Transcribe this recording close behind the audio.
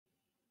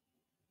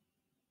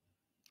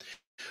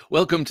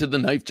Welcome to the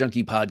Knife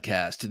Junkie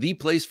podcast, the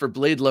place for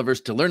blade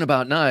lovers to learn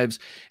about knives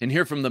and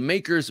hear from the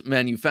makers,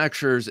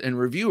 manufacturers, and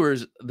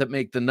reviewers that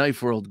make the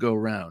knife world go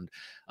round.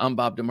 I'm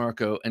Bob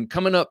DeMarco, and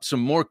coming up,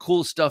 some more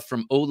cool stuff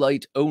from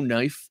Olight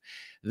O-Knife,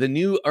 the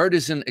new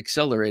Artisan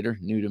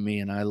Xcellerator, new to me,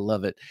 and I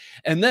love it.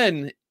 And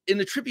then, in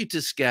a tribute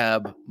to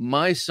Scab,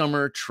 my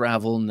summer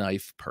travel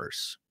knife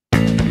purse.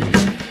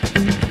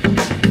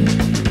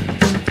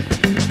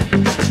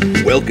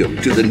 Welcome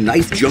to the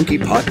Knife Junkie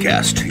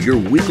podcast, your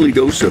weekly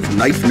dose of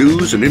knife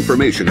news and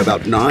information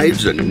about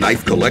knives and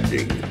knife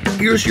collecting.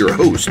 Here's your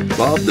host,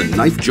 Bob the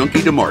Knife Junkie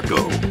DeMarco.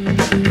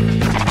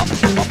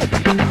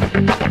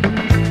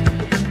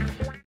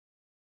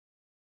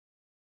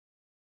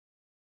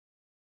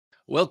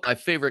 Well, my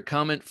favorite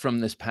comment from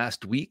this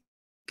past week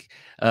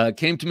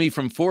came to me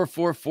from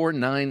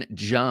 4449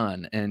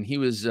 John, and he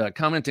was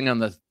commenting on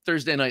the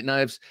Thursday Night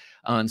Knives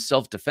on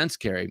self-defense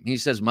carry. He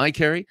says, my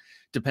carry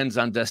depends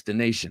on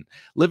destination.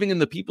 Living in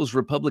the People's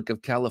Republic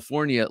of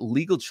California,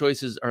 legal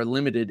choices are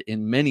limited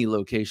in many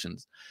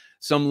locations.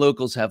 Some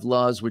locals have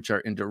laws which are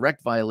in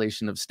direct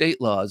violation of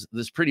state laws.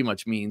 This pretty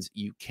much means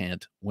you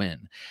can't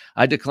win.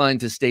 I decline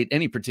to state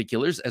any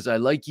particulars as I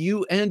like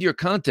you and your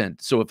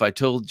content. So if I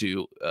told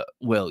you,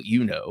 well,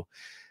 you know.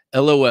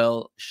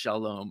 LOL,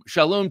 shalom.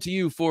 Shalom to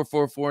you,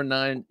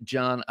 4449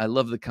 John. I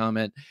love the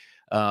comment.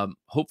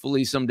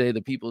 Hopefully someday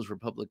the People's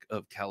Republic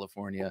of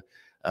California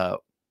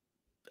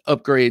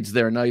upgrades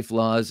their knife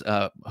laws.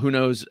 Who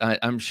knows?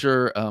 I'm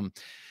sure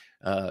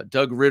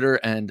Doug Ritter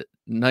and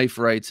knife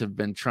rights have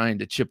been trying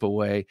to chip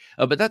away,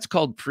 but that's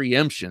called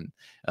preemption.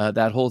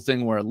 That whole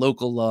thing where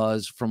local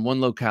laws from one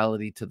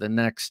locality to the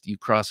next, you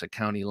cross a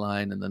county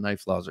line and the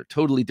knife laws are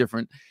totally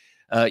different.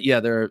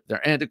 Yeah, they're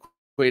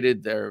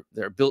antiquated.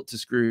 They're built to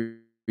screw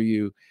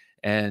you.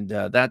 And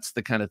that's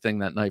the kind of thing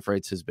that knife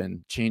rights has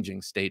been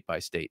changing state by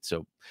state.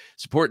 So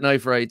support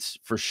knife rights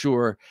for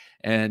sure.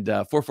 And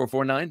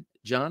 4449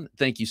 John,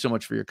 thank you so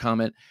much for your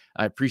comment.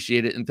 I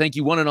appreciate it. And thank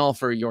you one and all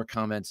for your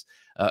comments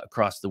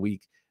across the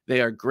week.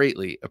 They are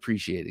greatly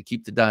appreciated.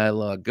 Keep the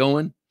dialogue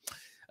going.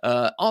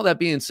 All that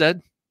being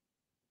said,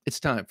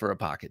 it's time for a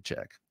pocket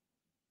check.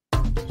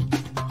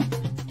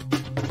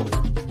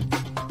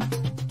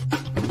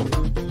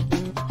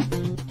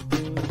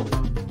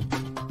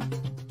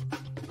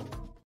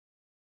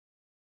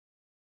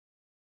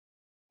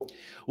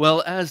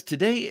 Well, as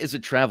today is a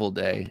travel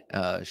day,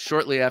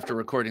 shortly after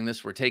recording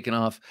this, we're taking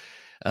off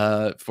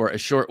for a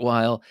short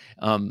while.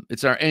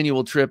 It's our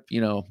annual trip.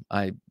 You know,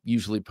 I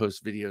usually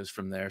post videos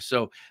from there.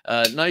 So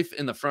knife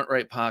in the front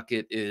right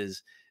pocket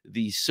is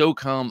the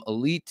SOCOM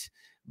Elite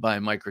by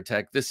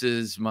Microtech. This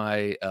is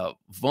my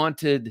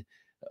vaunted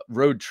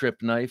road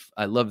trip knife.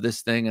 I love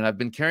this thing, and I've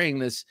been carrying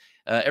this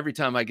every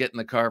time I get in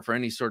the car for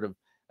any sort of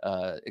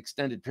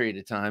extended period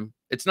of time.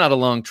 It's not a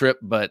long trip,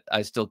 but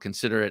I still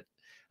consider it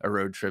a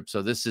road trip.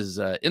 So this is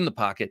in the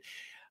pocket.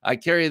 I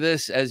carry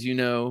this, as you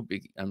know,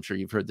 I'm sure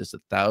you've heard this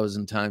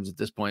 1,000 times at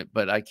this point,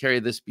 but I carry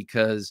this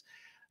because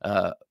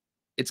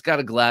it's got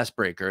a glass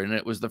breaker, and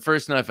it was the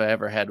first knife I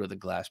ever had with a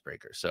glass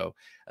breaker. So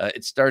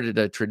it started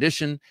a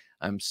tradition.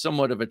 I'm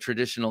somewhat of a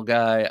traditional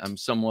guy. I'm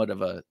somewhat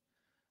of a,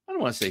 I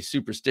don't want to say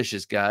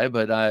superstitious guy,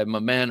 but I'm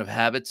a man of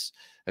habits,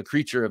 a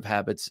creature of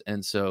habits.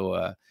 And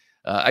so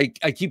I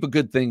keep a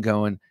good thing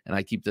going, and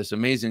I keep this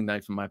amazing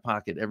knife in my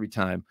pocket every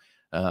time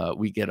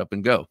we get up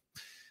and go.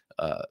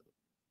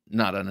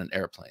 Not on an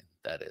airplane,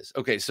 that is.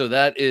 Okay, so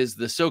that is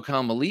the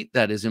SOCOM Elite.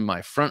 That is in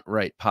my front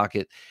right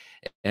pocket,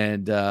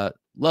 and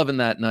loving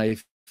that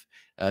knife.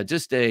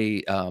 Just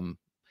a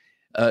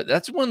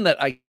that's one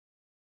that I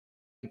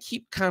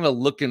keep kind of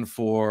looking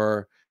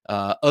for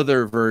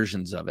other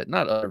versions of it.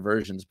 Not other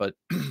versions, but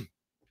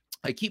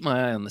I keep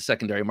my eye on the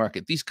secondary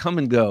market. These come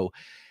and go,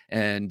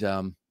 and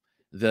the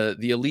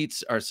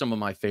Elites are some of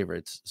my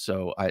favorites.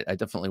 So I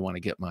definitely want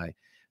to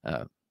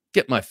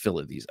get my fill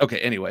of these. Okay,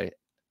 anyway.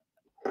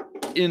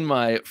 In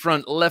my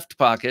front left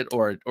pocket,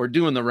 or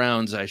doing the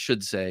rounds, I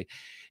should say,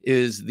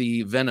 is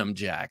the Venom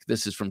Jack.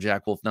 This is from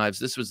Jack Wolf Knives.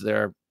 This was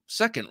their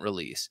second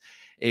release,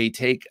 a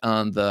take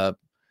on the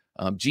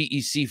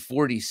GEC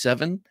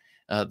 47,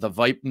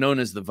 known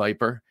as the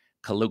Viper,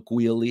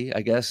 colloquially,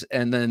 I guess.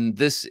 And then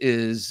this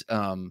is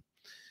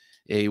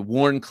a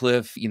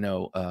Warncliffe,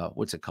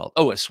 what's it called?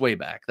 Oh, a sway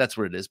back. That's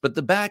what it is. But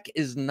the back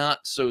is not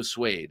so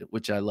suede,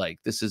 which I like.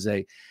 This is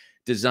a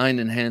design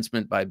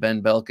enhancement by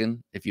Ben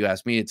Belkin. If you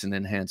ask me, it's an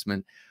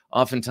enhancement.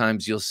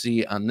 Oftentimes you'll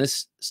see on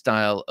this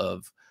style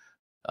of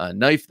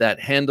knife that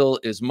handle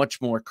is much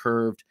more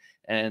curved,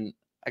 and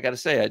I gotta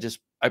say,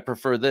 I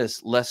prefer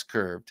this less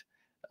curved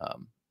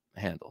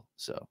handle.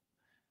 So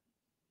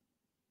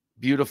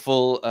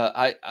beautiful.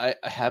 I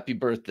happy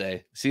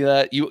birthday. See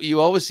that? You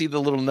always see the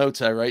little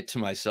notes I write to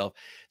myself.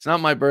 It's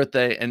not my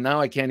birthday, and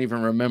now I can't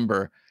even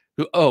remember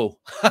who. Oh,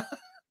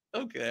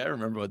 okay, I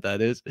remember what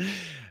that is,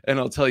 and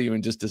I'll tell you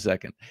in just a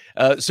second.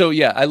 So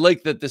yeah, I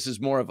like that this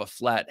is more of a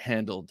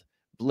flat-handled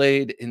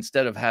blade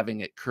instead of having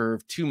it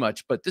curved too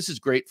much, but this is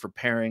great for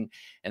pairing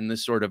and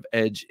this sort of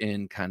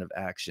edge-in kind of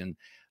action.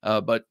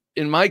 But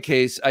in my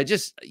case, I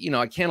just,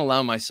 I can't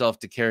allow myself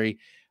to carry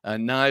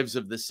knives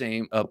of the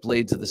same,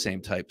 blades of the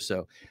same type.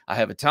 So I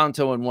have a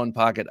Tonto in one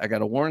pocket, I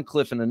got a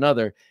Wharncliffe in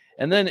another,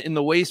 and then in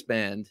the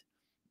waistband,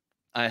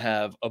 I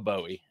have a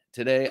Bowie.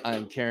 Today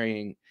I'm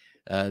carrying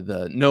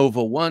the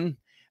Nova 1.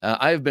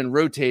 I have been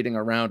rotating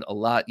around a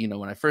lot. You know,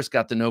 when I first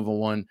got the Nova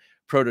 1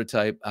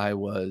 prototype, I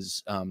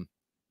was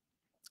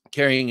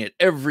carrying it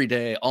every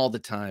day, all the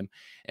time.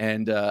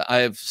 And I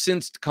have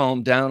since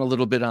calmed down a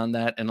little bit on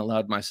that and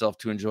allowed myself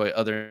to enjoy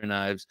other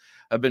knives.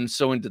 I've been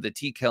so into the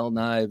TKL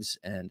knives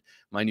and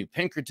my new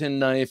Pinkerton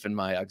knife and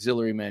my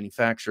auxiliary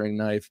manufacturing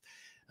knife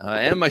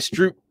and my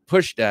Stroop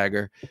push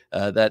dagger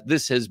that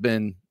this has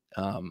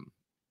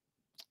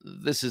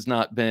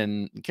not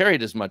been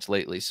carried as much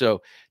lately.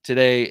 So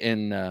today,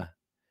 in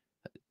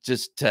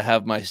just to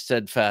have my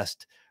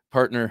steadfast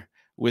partner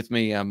with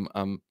me, I'm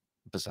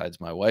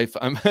besides my wife,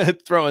 I'm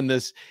throwing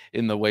this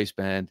in the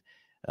waistband.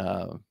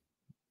 It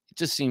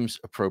just seems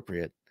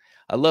appropriate.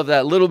 I love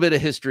that little bit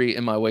of history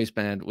in my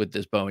waistband with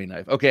this Bowie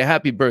knife. Okay,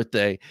 happy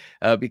birthday,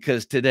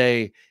 because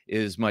today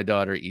is my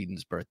daughter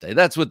Eden's birthday.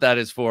 That's what that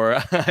is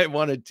for. I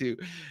wanted to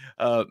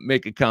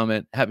make a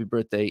comment. Happy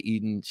birthday,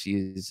 Eden.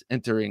 She's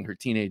entering her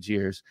teenage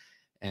years,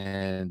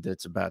 and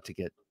it's about to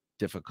get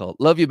difficult.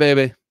 Love you,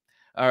 baby.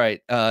 All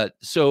right.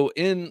 So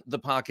in the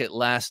pocket,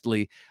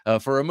 lastly,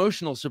 for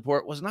emotional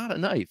support was not a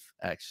knife,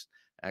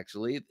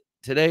 actually.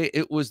 Today,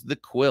 it was the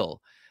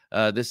quill.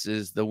 This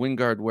is the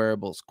Wingard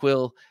Wearables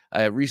Quill.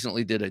 I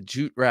recently did a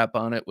jute wrap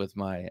on it with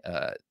my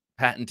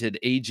patented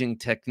aging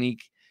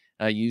technique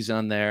I use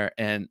on there,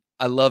 and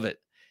I love it.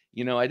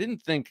 You know, I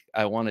didn't think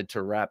I wanted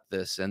to wrap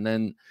this, and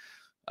then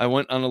I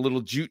went on a little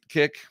jute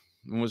kick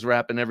and was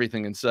wrapping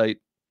everything in sight.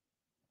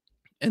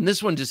 And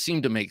this one just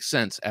seemed to make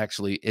sense,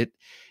 actually.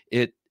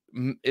 It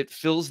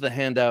fills the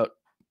hand out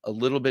a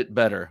little bit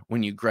better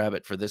when you grab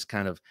it for this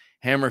kind of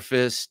hammer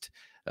fist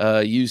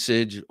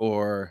usage,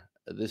 or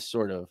this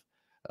sort of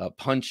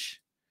punch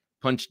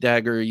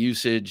dagger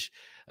usage.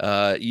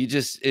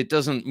 It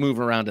doesn't move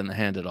around in the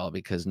hand at all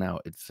because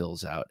now it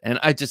fills out. And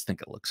I just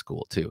think it looks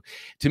cool too.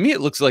 To me, it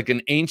looks like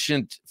an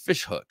ancient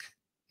fish hook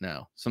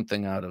now,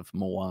 something out of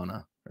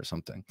Moana or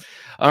something.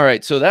 All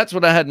right, so that's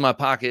what I had in my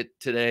pocket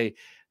today.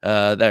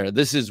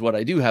 This is what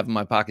I do have in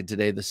my pocket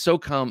today: the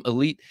SOCOM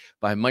Elite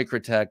by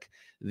Microtech,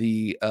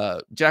 the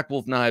Jack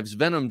Wolf Knives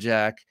Venom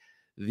Jack,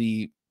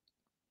 the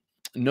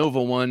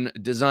Nova 1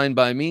 designed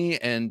by me,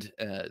 and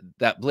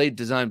that blade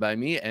designed by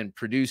me and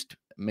produced,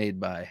 made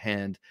by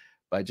hand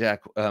by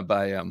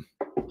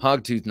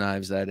Hogtooth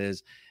Knives, that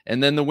is,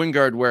 and then the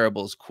Wingard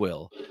Wearables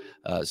Quill.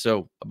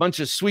 So a bunch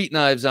of sweet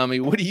knives on me.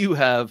 What do you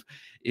have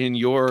in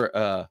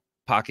your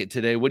pocket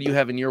today? What do you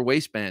have in your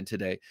waistband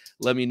today?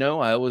 Let me know.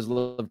 I always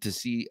love to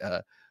see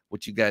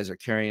what you guys are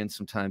carrying.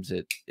 Sometimes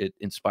it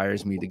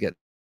inspires me to get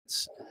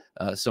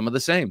some of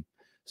the same.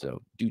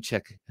 So do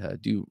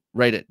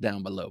write it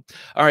down below.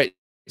 All right.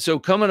 So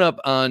coming up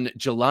on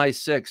July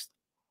 6th,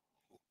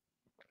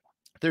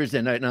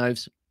 Thursday Night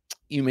Knives,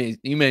 you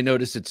may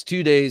notice it's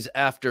 2 days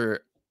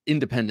after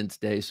Independence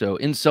Day. So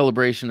in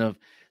celebration of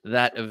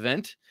that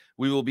event,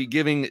 we will be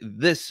giving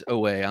this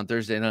away on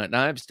Thursday Night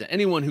Knives to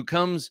anyone who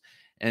comes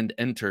and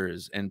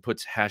enters and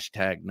puts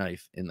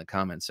 #knife in the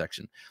comment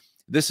section.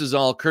 This is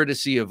all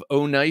courtesy of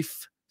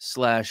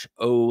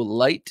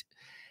OKnife/OLight,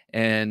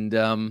 and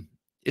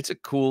it's a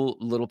cool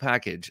little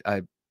package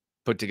I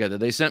put together.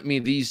 They sent me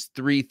these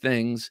 3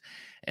 things,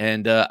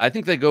 and I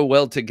think they go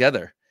well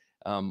together.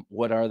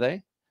 What are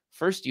they?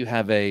 First, you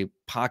have a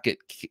pocket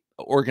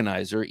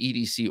organizer,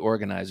 EDC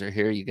organizer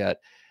here. You got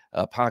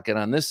a pocket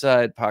on this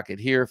side, pocket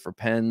here for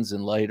pens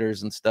and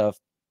lighters and stuff.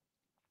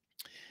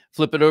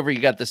 Flip it over, you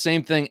got the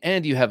same thing,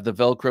 and you have the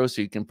Velcro,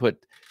 so you can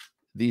put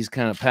these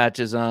kind of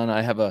patches on.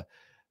 I have a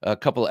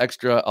couple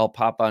extra I'll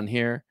pop on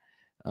here,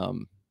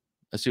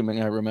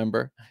 assuming I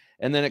remember.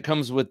 And then it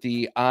comes with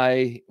the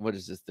what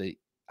is this?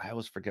 I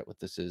always forget what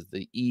this is.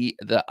 The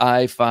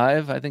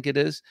i5, I think it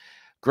is.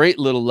 Great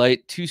little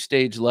light,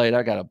 2-stage light.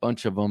 I got a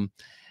bunch of them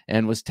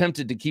and was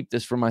tempted to keep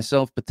this for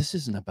myself, but this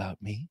isn't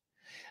about me.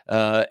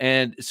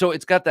 And so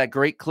it's got that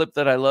great clip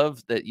that I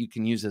love that you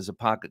can use as a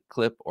pocket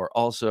clip, or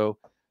also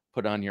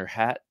put on your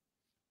hat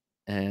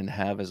and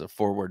have as a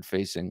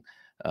forward-facing,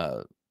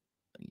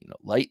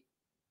 light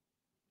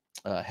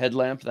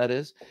headlamp, that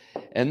is.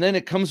 And then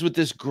it comes with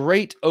this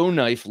great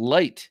O-Knife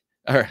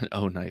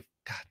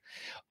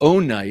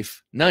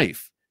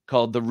knife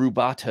called the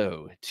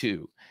Rubato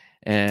 2.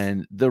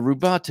 And the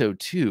Rubato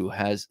 2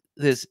 has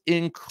this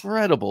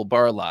incredible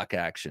bar lock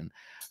action.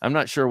 I'm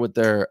not sure what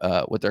they're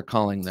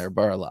calling their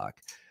bar lock,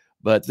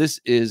 but this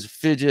is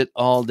fidget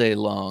all day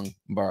long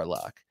bar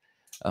lock.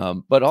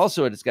 But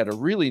also it's got a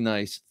really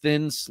nice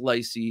thin,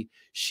 slicey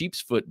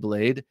sheep's foot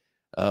blade,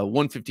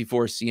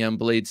 154 cm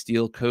blade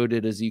steel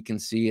coated, as you can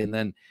see. And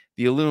then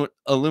the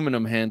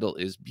aluminum handle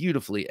is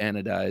beautifully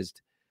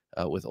anodized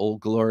with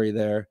Old Glory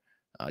there.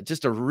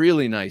 Just a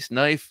really nice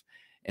knife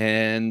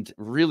and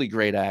really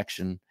great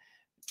action.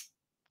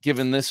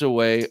 Giving this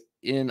away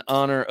in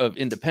honor of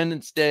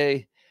Independence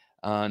Day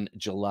on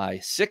July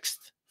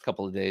 6th, a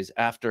couple of days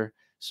after.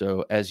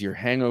 So as your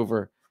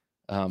hangover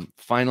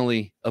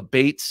finally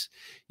abates,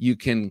 you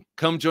can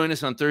come join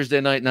us on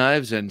Thursday Night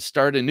Knives and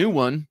start a new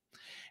one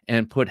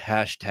and put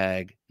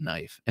hashtag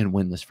knife and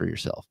win this for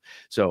yourself.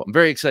 So I'm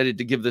very excited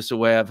to give this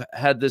away. I've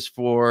had this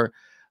for,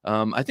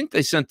 I think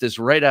they sent this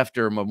right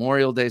after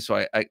Memorial Day,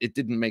 so it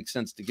didn't make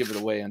sense to give it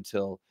away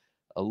until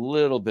a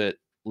little bit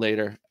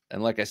later.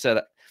 And like I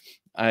said,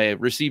 I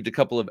received a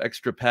couple of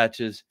extra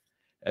patches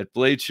at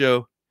Blade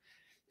Show.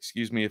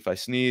 Excuse me if I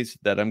sneeze,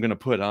 that I'm going to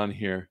put on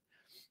here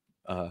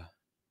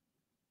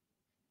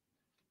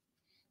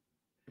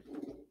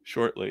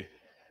shortly.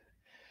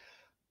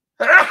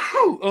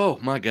 Oh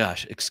my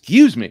gosh,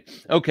 excuse me.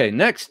 Okay,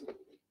 next,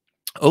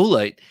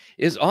 Olight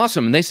is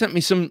awesome, and they sent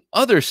me some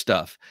other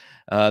stuff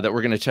that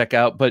we're going to check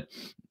out. But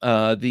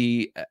I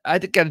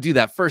got to do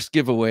that first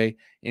giveaway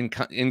in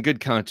good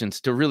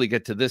conscience to really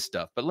get to this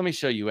stuff. But let me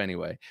show you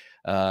anyway.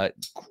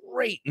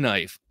 Great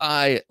knife.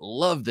 I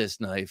love this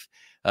knife.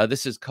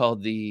 This is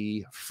called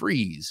the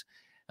Freeze.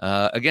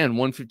 Again,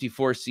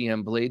 154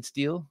 cm blade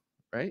steel,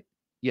 right?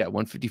 Yeah,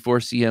 154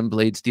 cm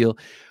blade steel.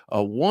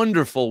 A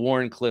wonderful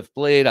Wharncliffe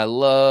blade. I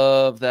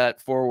love that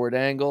forward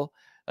angle.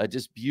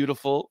 Just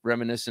beautiful,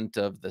 reminiscent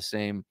of the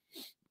same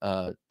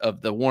of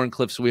the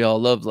Wharncliffes we all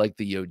love, like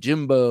the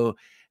Yojimbo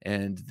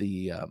and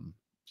the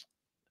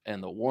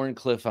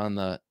Wharncliffe on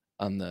the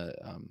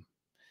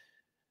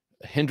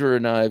Hinderer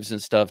knives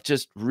and stuff.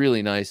 Just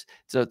really nice.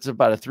 So it's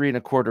about a 3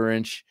 1/4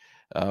 inch.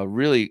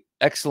 Really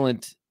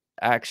excellent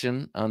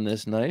action on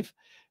this knife.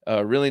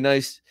 Really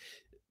nice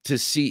to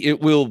see.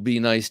 It will be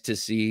nice to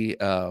see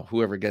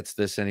whoever gets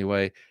this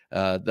anyway.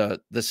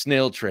 The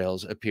snail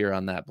trails appear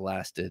on that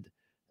blasted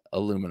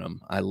aluminum.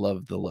 I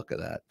love the look of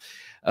that.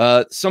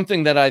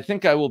 Something that I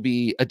think I will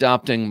be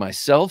adopting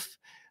myself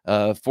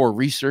for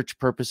research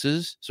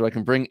purposes, so I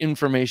can bring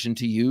information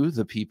to you,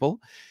 the people,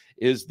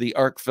 is the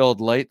Arkfeld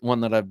light, one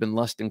that I've been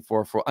lusting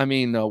for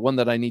one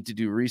that I need to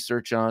do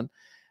research on.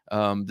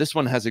 This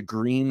one has a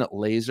green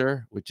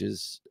laser, which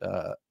is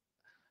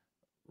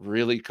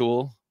really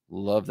cool.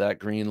 Love that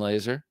green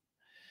laser.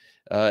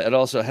 It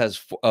also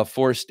has a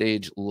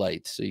 4-stage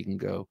light, so you can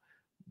go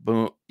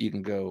boom. You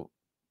can go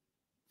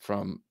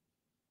from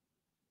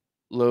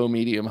low,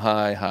 medium,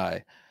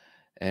 high,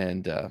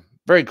 and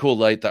very cool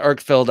light. The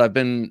Arkfeld. I've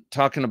been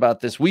talking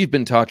about this. We've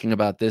been talking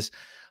about this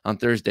on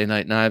Thursday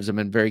Night Knives. I've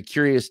been very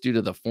curious due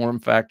to the form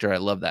factor. I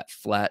love that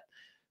flat,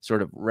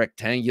 sort of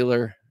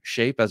rectangular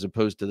shape as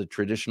opposed to the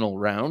traditional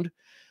round.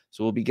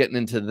 So we'll be getting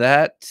into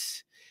that.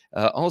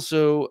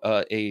 Also,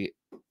 a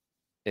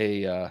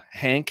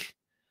Hank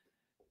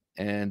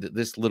and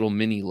this little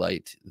mini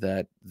light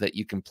that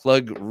you can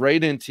plug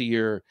right into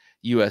your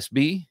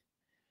USB,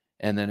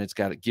 and then it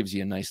gives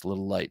you a nice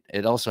little light.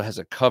 It also has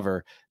a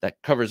cover that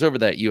covers over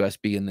that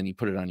USB, and then you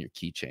put it on your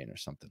keychain or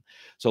something.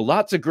 So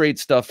lots of great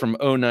stuff from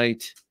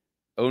Knife.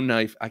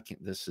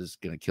 This is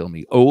gonna kill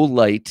me.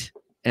 Olight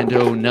and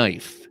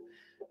Knife.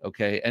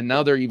 Okay, and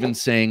now they're even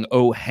saying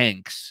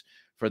Hanks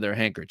for their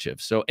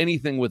handkerchiefs. So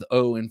anything with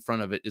O in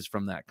front of it is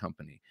from that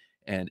company,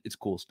 and it's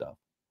cool stuff.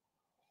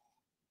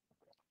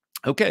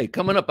 Okay,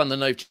 coming up on the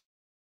Knife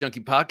Junkie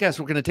podcast,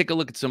 we're going to take a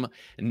look at some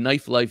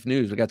knife life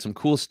news. We got some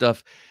cool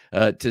stuff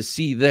to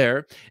see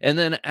there. And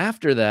then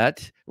after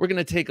that, we're going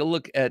to take a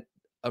look at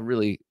a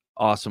really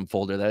awesome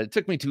folder that it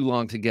took me too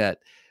long to get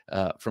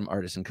from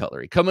Artisan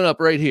Cutlery. Coming up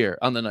right here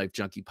on the Knife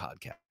Junkie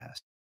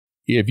podcast.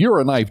 If you're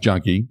a knife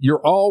junkie,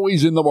 you're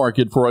always in the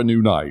market for a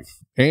new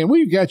knife, and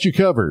we've got you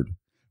covered.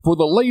 For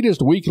the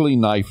latest weekly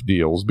knife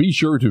deals, be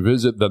sure to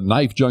visit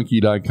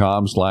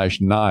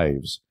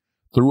TheKnifeJunkie.com/knives.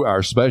 Through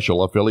our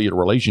special affiliate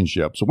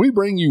relationships, we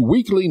bring you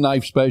weekly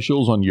knife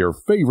specials on your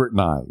favorite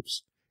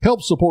knives.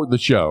 Help support the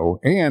show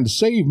and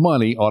save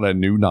money on a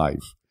new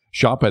knife.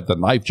 Shop at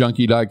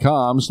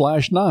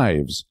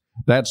TheKnifeJunkie.com/knives.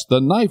 That's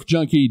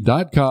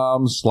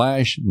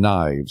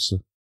TheKnifeJunkie.com/knives.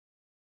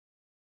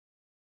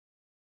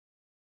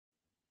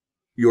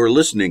 You're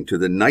listening to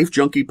the Knife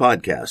Junkie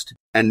podcast.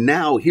 And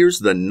now here's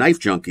the Knife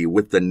Junkie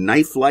with the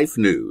Knife Life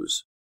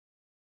News.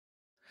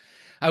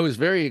 I was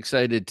very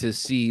excited to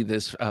see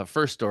this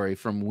first story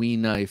from We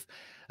Knife.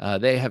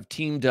 They have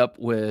teamed up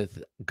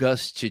with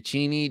Gus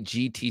Cecchini,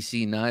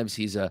 GTC Knives.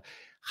 He's a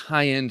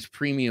high-end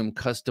premium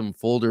custom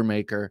folder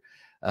maker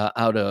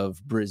out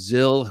of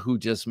Brazil who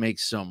just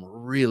makes some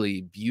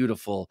really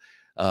beautiful,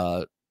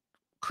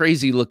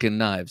 crazy-looking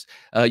knives.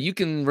 You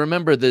can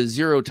remember the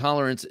Zero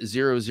Tolerance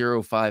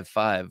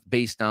 0055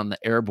 based on the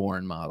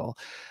Airborne model.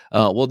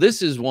 Well,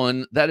 this is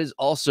one that is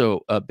also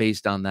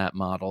based on that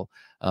model.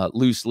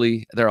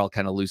 Loosely, they're all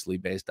kind of loosely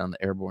based on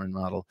the Airborne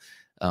model.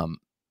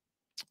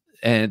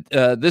 And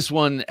this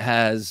one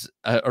has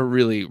a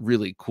really,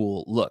 really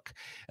cool look.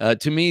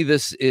 To me,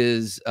 this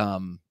is a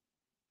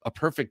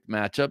perfect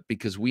matchup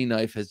because We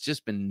Knife has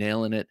just been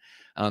nailing it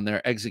on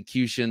their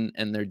execution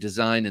and their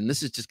design. And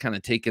this is just kind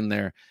of taking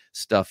their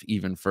stuff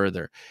even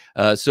further.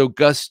 So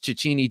Gus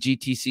Cecchini,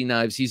 GTC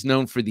Knives, he's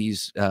known for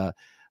these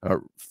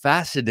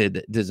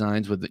faceted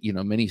designs with,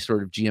 many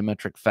sort of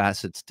geometric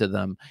facets to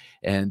them,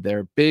 and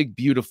they're big,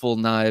 beautiful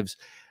knives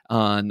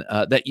on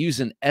that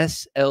use an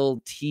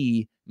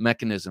SLT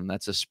mechanism.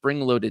 That's a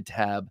spring-loaded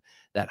tab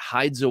that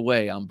hides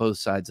away on both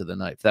sides of the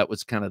knife. That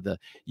was kind of the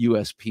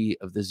USP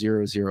of the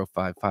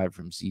 0055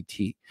 from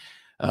ZT.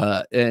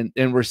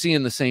 And we're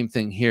seeing the same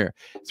thing here.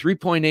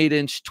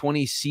 3.8-inch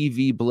 20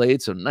 CV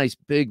blade, so nice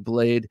big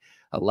blade,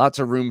 lots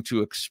of room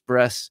to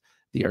express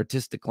the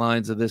artistic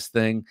lines of this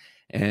thing.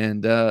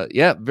 And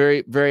yeah,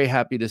 very, very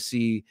happy to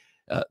see.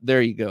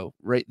 There you go,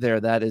 right there.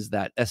 That is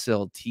that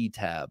SLT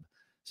tab.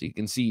 So you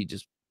can see,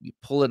 you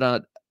pull it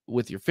out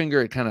with your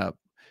finger. It kind of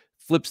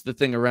flips the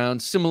thing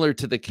around, similar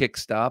to the kick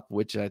stop,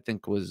 which I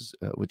think was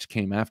which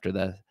came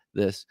after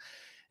this.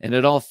 And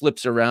it all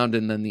flips around,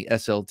 and then the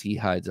SLT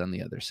hides on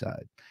the other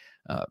side.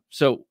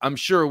 So I'm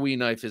sure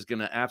WeKnife is going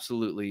to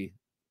absolutely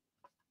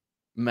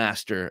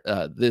master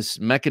this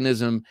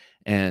mechanism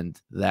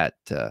and that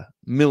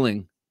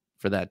milling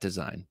for that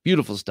design.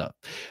 Beautiful stuff.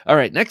 All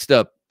right, next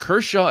up,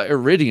 Kershaw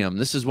Iridium.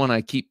 This is one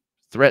I keep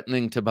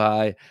threatening to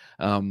buy.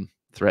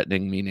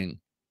 Threatening meaning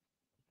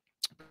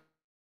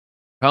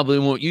probably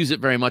won't use it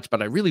very much,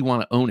 but I really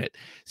want to own it.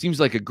 Seems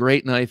like a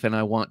great knife, and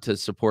I want to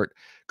support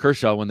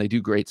Kershaw when they do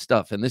great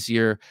stuff. And this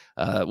year,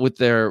 with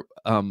their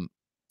upgraded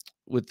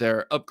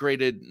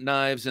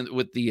knives and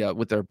with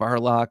their bar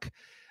lock,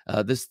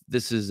 this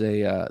is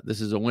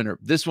a winner.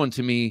 This one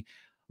to me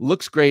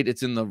looks great.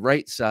 It's in the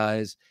right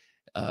size,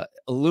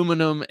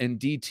 aluminum and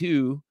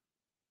D2.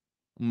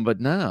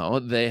 But now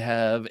they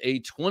have a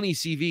 20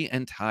 CV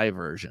and tie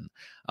version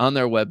on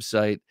their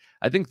website.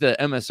 I think the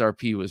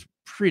MSRP was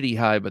pretty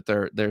high, but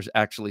they're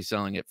actually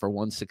selling it for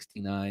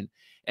 $169,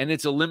 and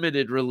it's a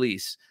limited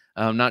release.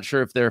 I'm not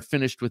sure if they're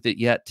finished with it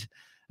yet,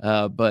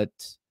 but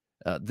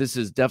this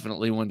is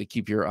definitely one to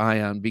keep your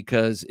eye on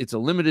because it's a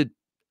limited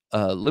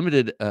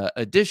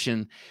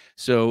edition.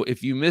 So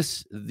if you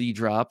miss the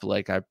drop,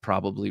 like I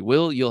probably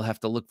will, you'll have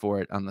to look for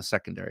it on the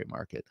secondary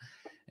market.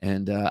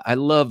 And I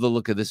love the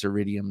look of this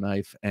Iridium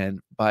knife,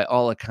 and by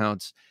all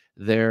accounts,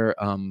 their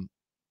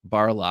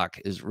bar lock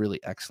is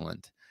really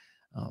excellent.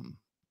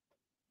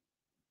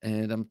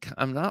 And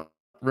I'm not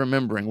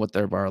remembering what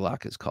their bar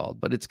lock is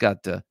called, but it's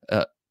got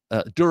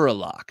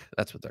Duralock.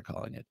 That's what they're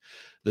calling it,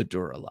 the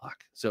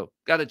Duralock. So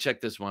got to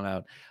check this one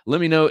out.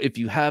 Let me know if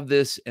you have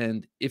this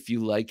and if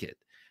you like it,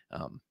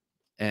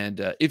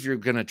 and if you're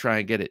gonna try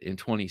and get it in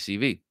 20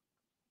 CV.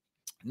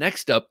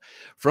 Next up,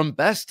 from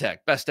Bestech.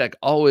 Bestech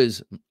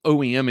always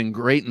OEMing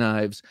great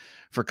knives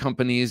for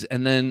companies,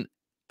 and then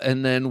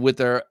with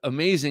their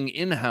amazing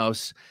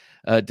in-house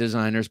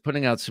designers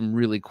putting out some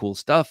really cool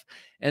stuff.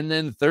 And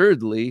then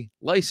thirdly,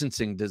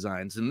 licensing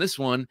designs. And this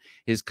one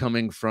is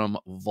coming from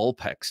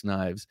Vulpex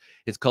knives.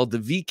 It's called the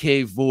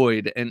VK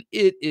Void, and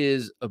it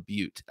is a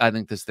beaut. I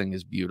think this thing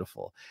is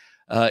beautiful.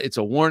 It's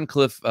a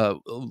Wharncliffe,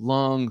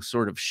 long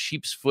sort of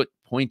sheep's foot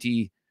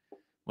pointy.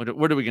 What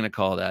are we going to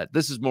call that?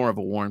 This is more of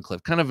a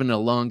Wharncliffe, kind of an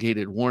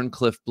elongated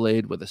Wharncliffe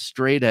blade with a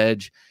straight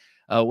edge,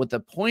 with the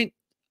point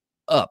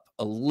up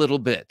a little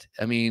bit.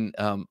 I mean,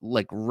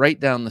 like right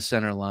down the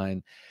center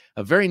line.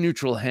 A very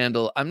neutral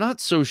handle. I'm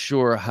not so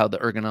sure how the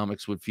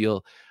ergonomics would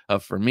feel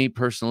for me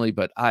personally,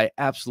 but I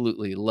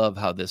absolutely love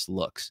how this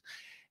looks.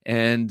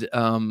 And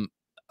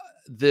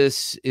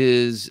this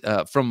is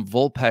from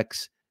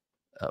Vulpex,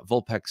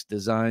 Vulpex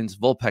Designs,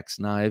 Vulpex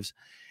Knives,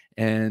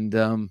 and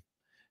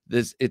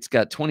it's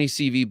got 20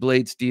 CV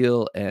blade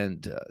steel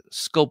and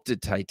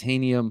sculpted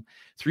titanium,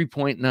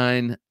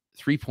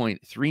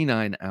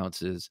 3.39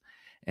 ounces,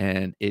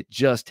 and it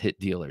just hit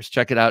dealers.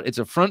 Check it out. It's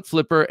a front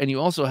flipper, and you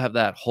also have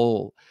that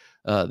hole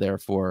there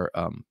for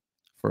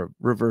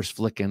reverse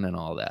flicking and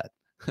all that.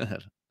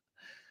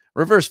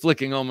 Reverse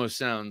flicking almost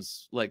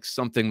sounds like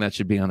something that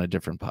should be on a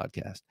different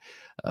podcast.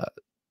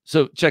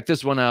 So check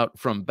this one out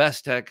from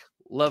Bestech.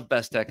 Love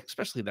Bestech,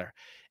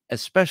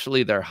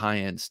 especially their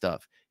high-end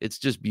stuff. It's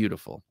just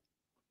beautiful.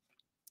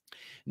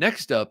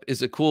 Next up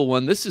is a cool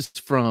one. This is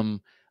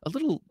from a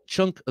little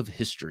chunk of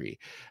history.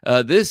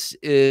 This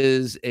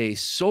is a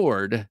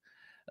sword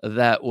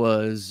that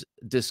was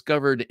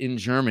discovered in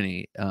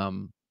Germany.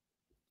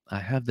 I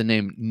have the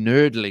name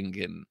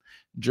Nördlingen,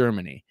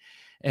 Germany.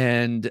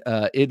 And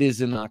it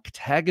is an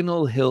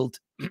octagonal hilt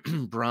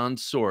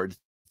bronze sword,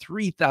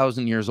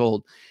 3,000 years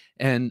old.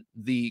 And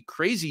the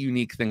crazy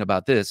unique thing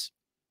about this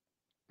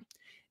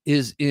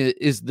is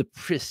the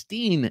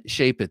pristine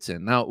shape it's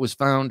in. Now, it was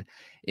found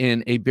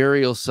in a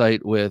burial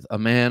site with a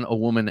man, a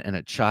woman, and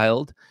a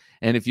child.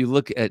 And if you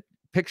look at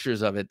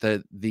pictures of it,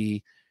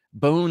 the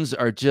bones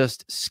are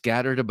just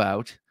scattered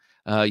about.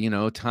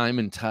 Time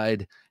and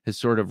tide has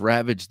sort of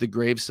ravaged the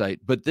gravesite.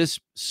 But this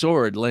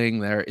sword laying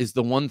there is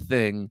the one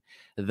thing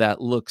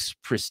that looks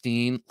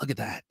pristine. Look at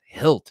that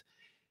hilt.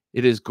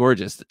 It is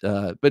gorgeous.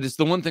 But it's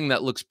the one thing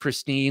that looks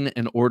pristine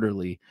and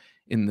orderly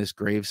in this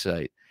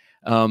gravesite.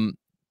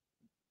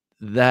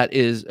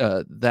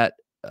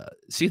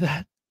 See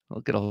that?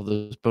 Look at all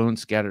those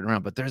bones scattered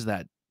around, but there's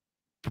that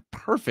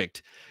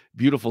perfect,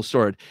 beautiful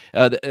sword.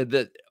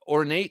 The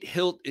ornate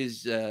hilt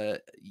is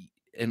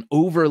an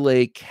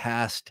overlay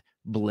cast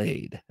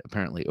blade,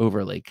 apparently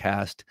overlay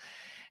cast.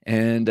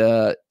 And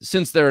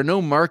since there are no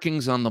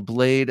markings on the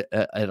blade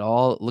at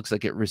all, it looks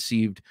like it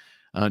received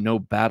no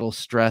battle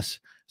stress.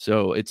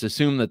 So it's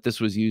assumed that this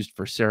was used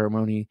for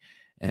ceremony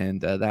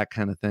and that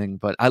kind of thing.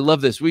 But I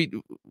love this.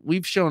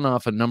 We've shown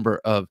off a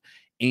number of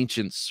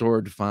ancient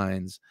sword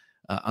finds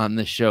on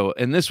this show,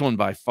 and this one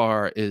by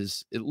far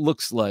is, it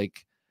looks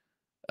like,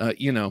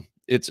 you know,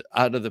 it's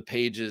out of the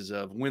pages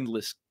of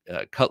Windlass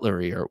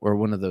Cutlery or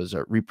one of those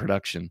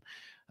reproduction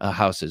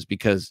houses,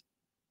 because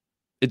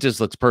it just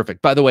looks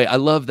perfect. By the way, I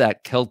love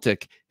that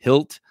Celtic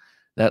hilt.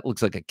 That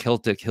looks like a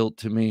Celtic hilt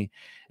to me,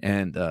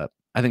 and I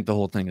think the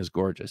whole thing is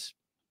gorgeous.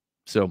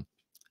 So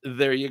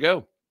there you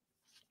go.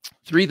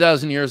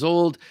 3,000 years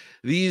old.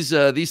 These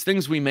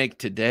things we make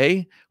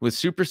today with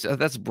super,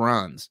 that's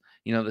bronze.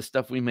 You know, the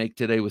stuff we make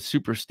today with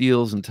super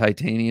steels and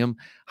titanium.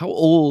 How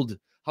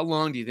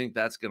long do you think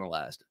that's going to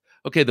last?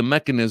 Okay, the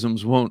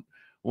mechanisms won't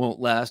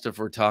last if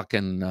we're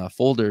talking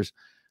folders,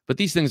 but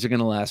these things are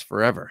going to last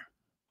forever,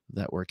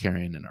 that we're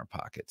carrying in our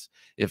pockets,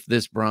 if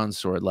this bronze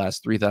sword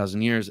lasts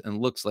 3,000 years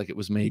and looks like it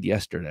was made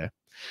yesterday.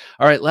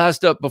 All right,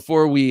 last up,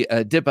 before we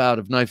dip out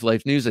of Knife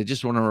Life news, I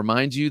just want to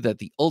remind you that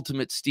the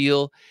Ultimate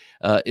Steel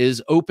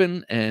is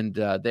open, and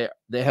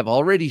they have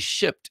already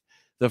shipped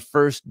the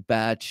first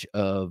batch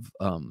of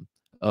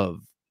the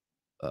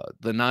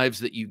knives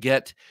that you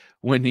get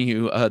when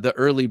you the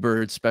early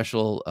bird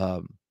special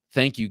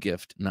thank you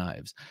gift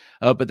knives.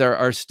 But there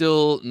are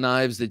still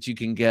knives that you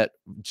can get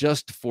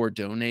just for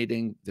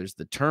donating. There's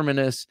the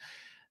Terminus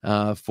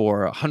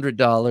for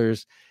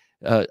 $100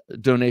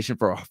 donation.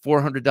 For a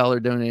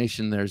 $400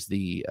 donation, there's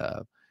the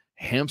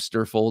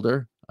hamster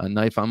folder, a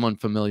knife I'm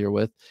unfamiliar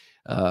with.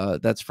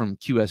 That's from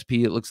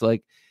QSP, it looks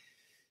like.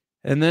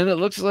 And then it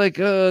looks like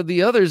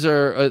the others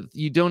are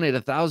you donate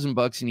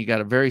 $1,000 and you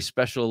got a very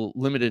special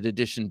limited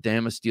edition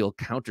Damasteel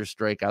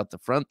Counter-Strike out the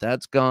front.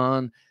 That's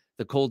gone.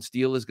 The cold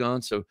steel is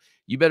gone. So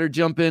you better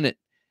jump in it.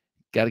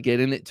 Got to get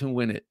in it to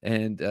win it.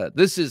 And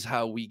this is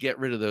how we get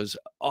rid of those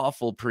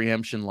awful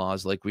preemption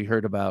laws like we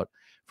heard about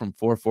from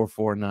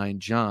 4449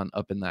 John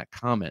up in that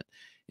comment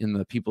in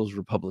the People's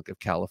Republic of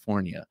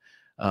California.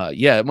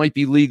 Yeah, it might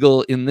be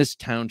legal in this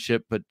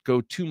township, but go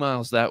 2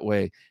 miles that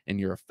way and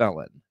you're a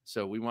felon.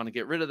 So we want to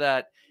get rid of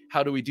that.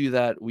 How do we do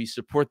that? We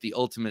support the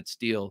Ultimate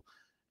Steel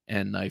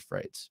and knife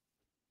rights.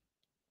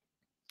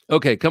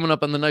 Okay, coming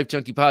up on the Knife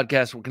Junkie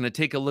podcast, we're going to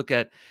take a look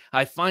at,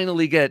 I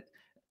finally get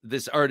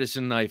this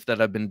Artisan knife that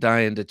I've been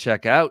dying to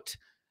check out.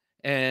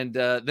 And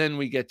then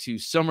we get to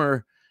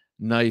summer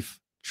knife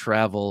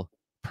travel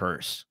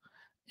purse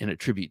in a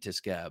tribute to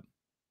Scab.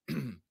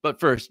 But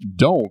first,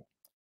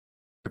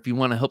 if you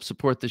want to help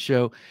support the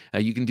show,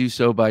 you can do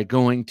so by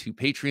going to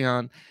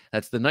Patreon.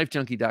 That's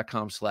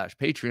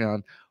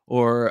TheKnifeJunkie.com/Patreon,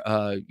 or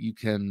you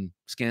can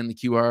scan the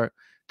QR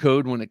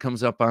code when it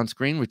comes up on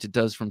screen, which it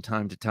does from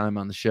time to time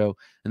on the show,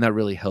 and that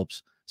really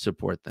helps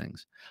support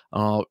things.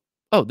 Oh,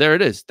 there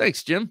it is.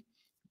 Thanks, Jim.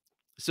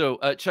 So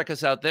check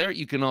us out there.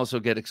 You can also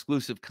get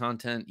exclusive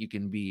content. You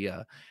can be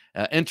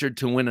entered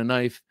to win a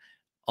knife,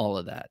 all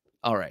of that.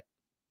 All right.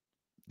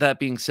 That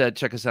being said,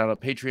 check us out on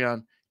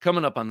Patreon.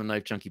 Coming up on the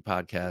Knife Junkie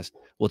podcast,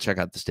 we'll check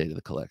out the state of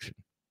the collection.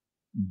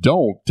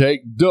 Don't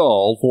take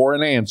dull for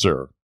an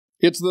answer.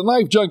 It's the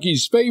Knife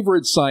Junkie's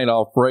favorite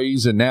sign-off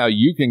phrase, and now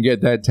you can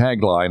get that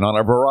tagline on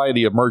a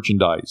variety of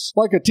merchandise,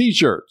 like a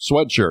t-shirt,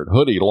 sweatshirt,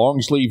 hoodie,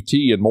 long-sleeve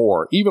tee, and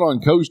more, even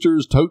on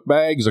coasters, tote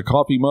bags, a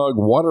coffee mug,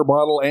 water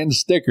bottle, and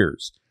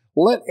stickers.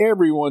 Let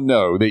everyone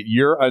know that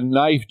you're a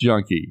Knife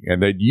Junkie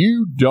and that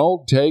you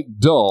don't take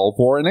dull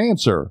for an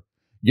answer.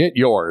 Get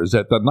yours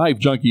at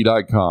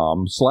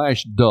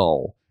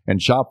TheKnifeJunkie.com/dull and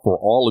shop for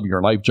all of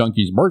your Knife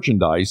Junkies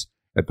merchandise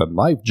at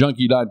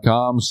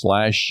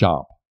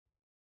TheKnifeJunkie.com/shop.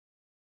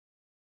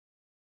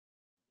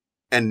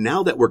 And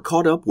now that we're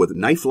caught up with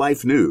Knife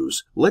Life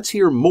news, let's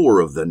hear more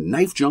of the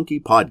Knife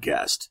Junkie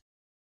podcast.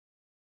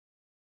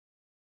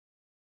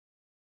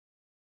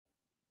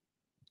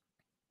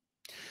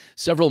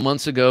 Several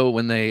months ago,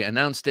 when they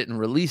announced it and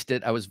released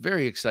it, I was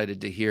very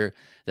excited to hear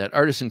that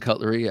Artisan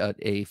Cutlery,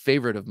 a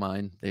favorite of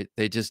mine,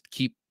 they just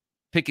keep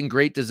picking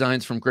great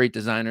designs from great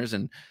designers,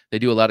 and they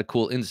do a lot of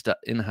cool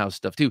in-house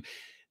stuff too,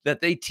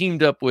 that they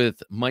teamed up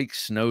with Mike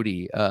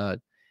Snowdy.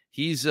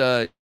 He's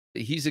a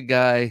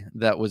guy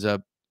that was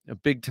a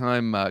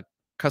big-time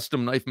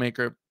custom knife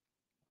maker,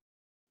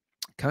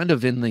 kind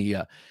of in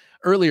the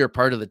earlier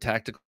part of the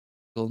tactical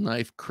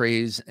knife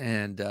craze,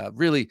 and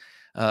really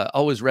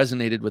always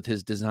resonated with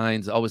his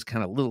designs, always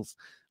kind of little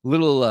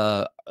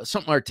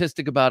something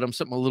artistic about him,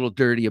 something a little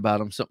dirty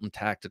about him, something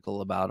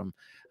tactical about him.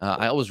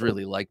 I always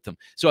really liked them.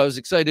 So I was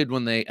excited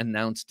when they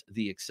announced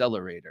the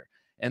Xcellerator.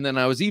 And then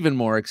I was even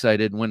more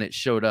excited when it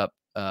showed up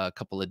a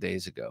couple of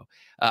days ago.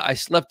 I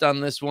slept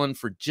on this one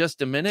for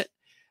just a minute.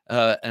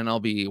 And I'll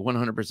be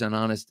 100%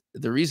 honest.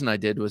 The reason I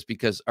did was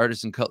because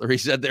Artisan Cutlery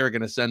said they were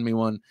going to send me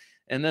one,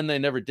 and then they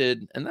never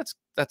did. And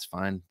that's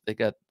fine. They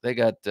got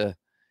you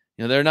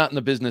know, they're not in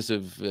the business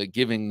of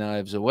giving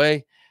knives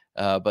away,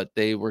 but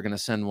they were going to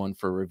send one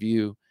for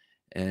review.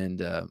 And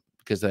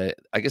because I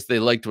guess they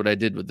liked what I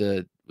did with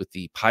the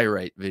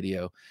pyrite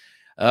video.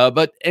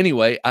 But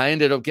anyway, I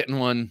ended up getting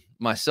one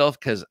myself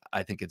because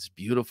I think it's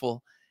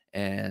beautiful,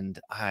 and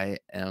I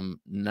am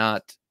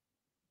not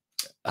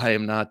I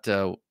am not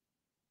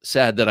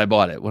sad that I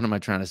bought it. What am I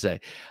trying to say?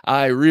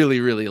 I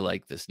really, really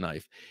like this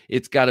knife.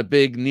 It's got a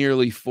big,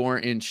 nearly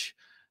 4-inch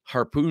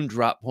harpoon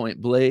drop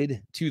point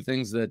blade. Two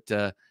things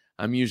that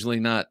I'm usually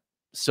not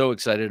so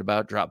excited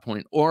about, drop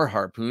point or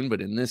harpoon,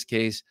 but in this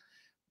case,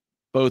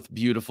 both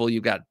beautiful. You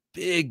got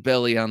big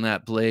belly on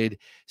that blade.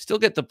 Still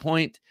get the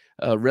point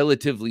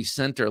relatively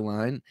center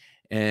line,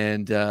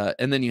 and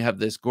then you have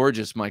this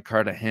gorgeous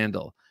micarta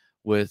handle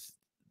with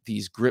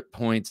these grip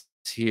points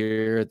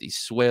here, these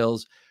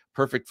swales,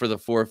 perfect for the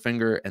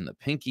forefinger and the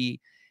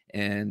pinky,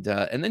 and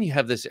then you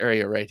have this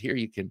area right here.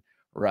 You can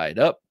ride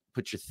up,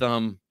 put your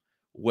thumb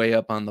way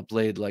up on the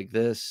blade like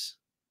this.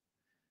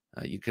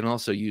 You can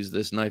also use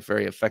this knife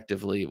very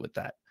effectively with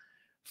that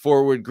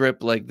forward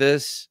grip like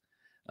this.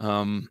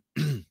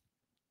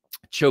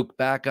 Choke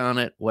back on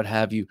it, what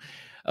have you.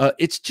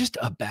 It's just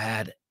a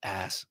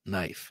badass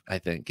knife, I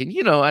think. And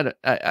you know,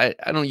 I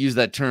don't use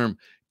that term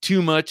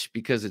too much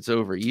because it's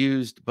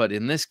overused, but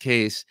in this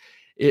case,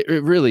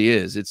 it really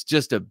is. It's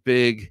just a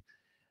big,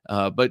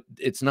 but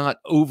it's not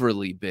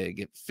overly big.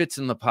 It fits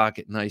in the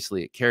pocket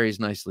nicely. It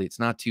carries nicely. It's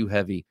not too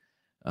heavy.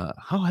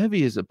 How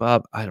heavy is it,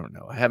 Bob? I don't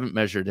know. I haven't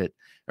measured it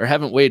or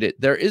haven't weighed it.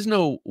 There is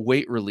no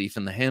weight relief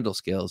in the handle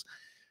scales,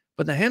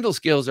 but the handle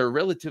scales are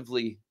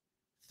relatively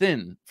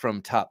thin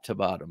from top to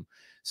bottom.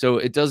 So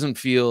it doesn't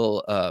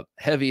feel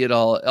heavy at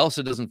all. It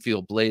also doesn't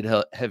feel blade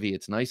heavy.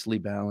 It's nicely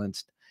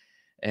balanced.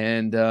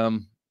 And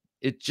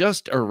it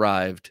just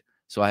arrived.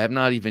 So I have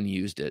not even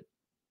used it,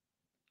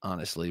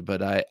 honestly,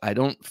 but I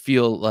don't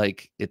feel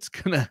like it's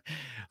going to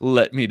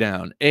let me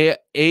down.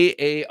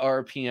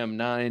 AARPM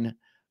 9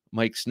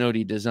 Mike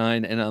Snowdy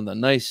design. And on the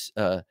nice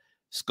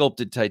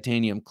sculpted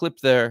titanium clip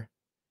there,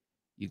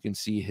 you can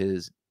see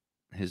his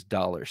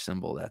dollar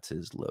symbol. That's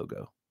his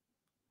logo.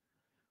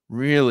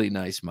 Really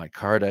nice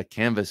micarta,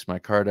 canvas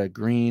micarta,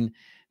 green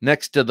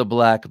next to the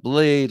black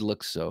blade.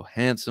 Looks so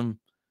handsome.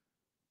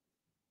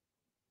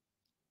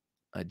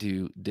 I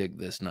do dig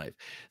this knife.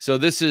 So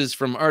this is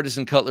from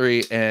Artisan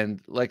Cutlery,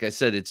 and like I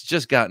said, it's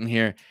just gotten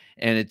here,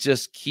 and it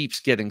just keeps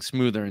getting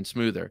smoother and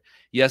smoother.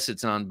 Yes,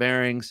 it's on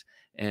bearings,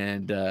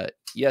 and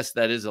yes,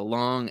 that is a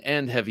long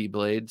and heavy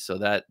blade, so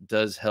that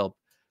does help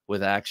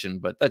with action,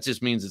 but that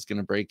just means it's going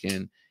to break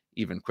in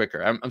even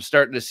quicker. I'm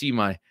starting to see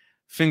my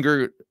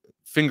finger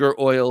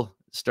oil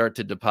start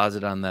to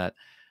deposit on that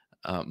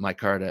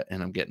micarta,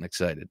 and I'm getting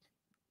excited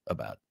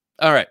about it.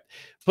 All right,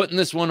 putting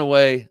this one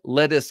away,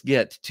 let us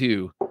get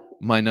to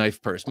my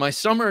knife purse, my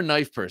summer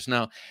knife purse.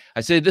 Now, I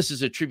say this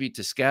is a tribute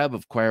to Scab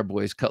of Choir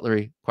Boys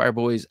Cutlery, Choir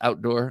Boys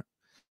Outdoor.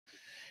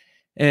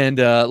 And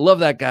love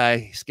that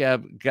guy.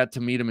 Scab, got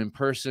to meet him in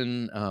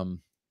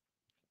person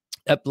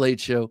at Blade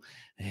Show.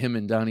 Him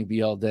and Donnie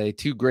B all day.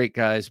 Two great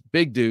guys,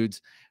 big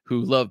dudes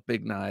who love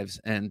big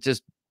knives and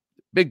just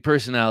big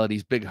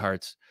personalities, big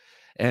hearts.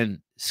 And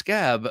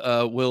Scab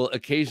will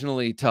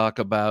occasionally talk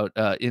about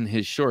in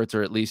his shorts,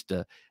 or at least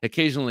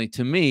occasionally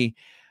to me,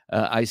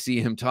 I see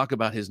him talk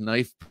about his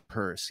knife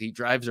purse. He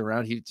drives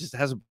around. He just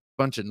has a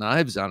bunch of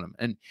knives on him.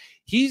 And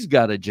he's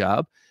got a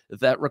job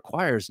that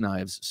requires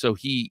knives. So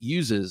he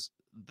uses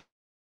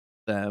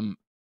them.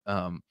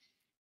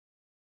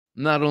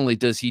 Not only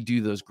does he do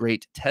those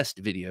great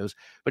test videos,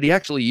 but he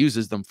actually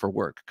uses them for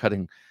work,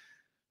 cutting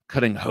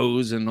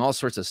hose and all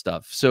sorts of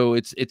stuff. So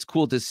it's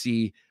cool to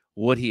see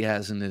what he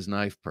has in his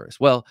knife purse.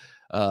 Well,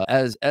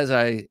 as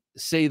I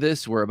say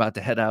this, we're about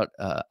to head out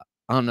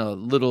on a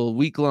little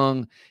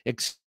week-long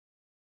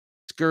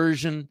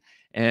excursion.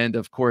 And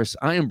of course,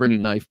 I am bringing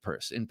a knife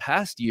purse. In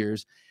past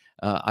years,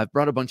 I've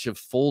brought a bunch of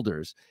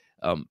folders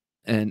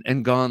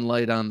and gone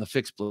light on the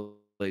fixed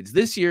blades.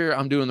 This year,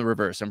 I'm doing the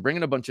reverse. I'm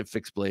bringing a bunch of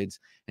fixed blades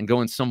and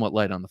going somewhat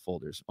light on the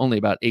folders. Only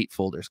about 8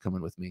 folders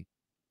coming with me.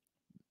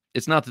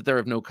 It's not that they're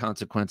of no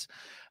consequence,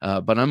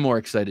 but I'm more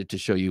excited to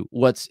show you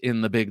what's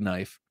in the big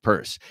knife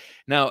purse.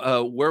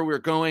 Now, where we're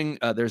going,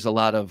 there's a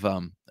lot of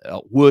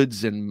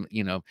woods and,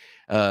 you know,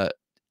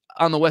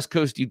 on the West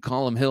Coast, you'd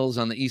call them hills.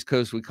 On the East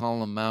Coast, we call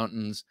them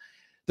mountains.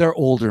 They're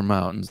older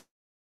mountains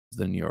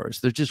than yours.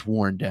 They're just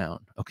worn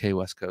down. Okay,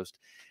 West Coast.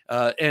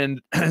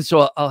 And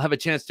so I'll have a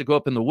chance to go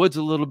up in the woods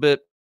a little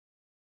bit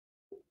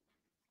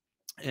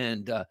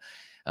and,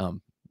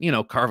 you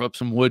know, carve up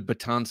some wood,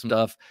 baton some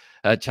stuff,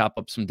 chop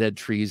up some dead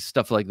trees,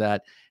 stuff like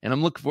that. And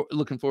I'm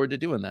looking forward to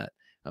doing that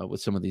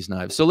with some of these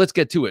knives. So let's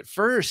get to it.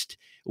 First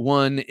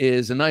one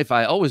is a knife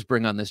I always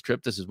bring on this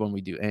trip. This is one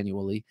we do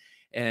annually.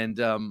 And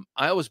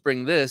I always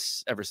bring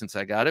this ever since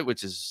I got it,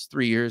 which is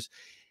 3 years,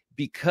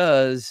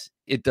 because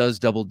it does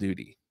double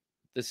duty.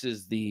 This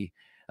is the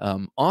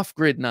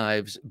Off-Grid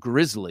Knives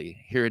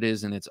Grizzly. Here it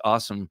is in its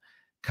awesome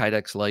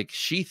Kydex-like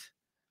sheath.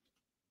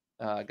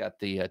 I got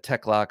the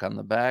tech lock on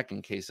the back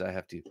in case I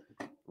have to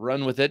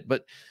run with it.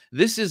 But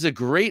this is a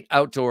great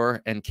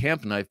outdoor and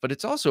camp knife, but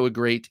it's also a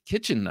great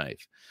kitchen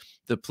knife.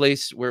 The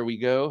place where we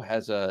go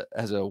has a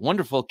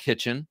wonderful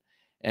kitchen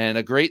and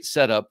a great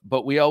setup,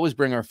 but we always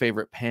bring our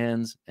favorite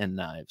pans and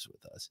knives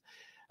with us.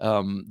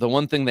 The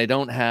one thing they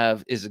don't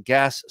have is a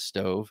gas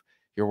stove.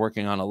 You're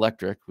working on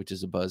electric, which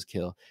is a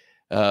buzzkill.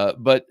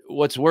 But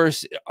what's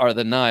worse are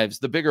the knives.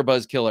 The bigger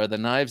buzzkill are the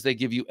knives they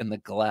give you and the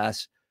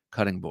glass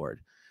cutting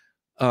board.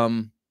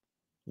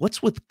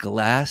 What's with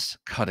glass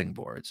cutting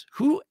boards?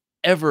 Who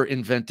ever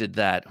invented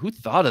that? Who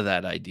thought of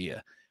that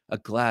idea? A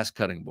glass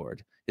cutting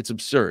board. It's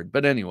absurd.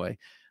 But anyway,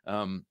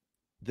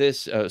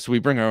 so we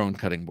bring our own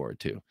cutting board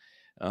too.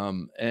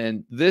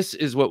 And this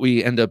is what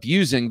we end up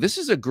using. This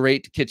is a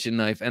great kitchen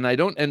knife, and I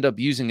don't end up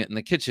using it in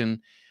the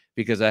kitchen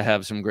because I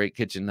have some great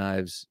kitchen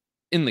knives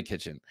in the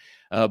kitchen.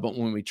 But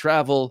when we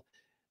travel,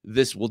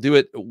 this will do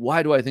it.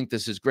 Why do I think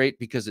this is great?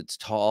 Because it's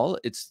tall,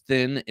 it's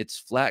thin, it's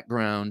flat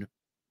ground,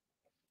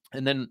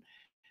 and then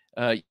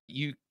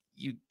you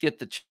get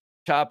the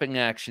chopping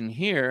action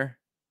here,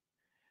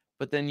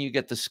 but then you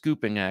get the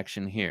scooping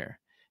action here.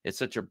 It's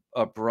such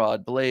a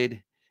broad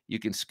blade. You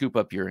can scoop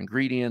up your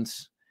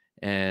ingredients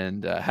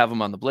and have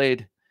them on the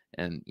blade,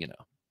 and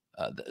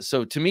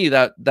so to me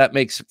that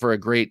makes for a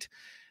great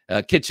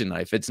kitchen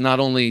knife. It's not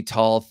only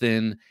tall,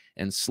 thin,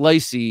 and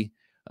slicey,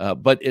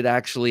 but it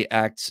actually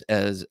acts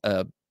as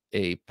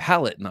a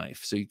palette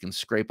knife, so you can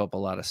scrape up a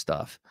lot of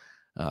stuff.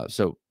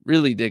 So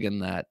really digging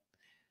that.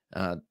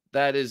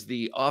 That is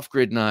the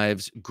Off-Grid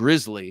Knives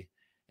Grizzly,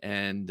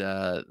 and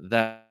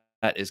that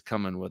is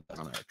coming with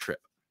on our trip.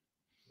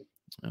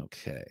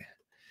 Okay.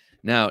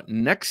 Now,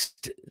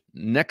 next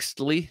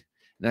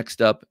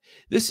up,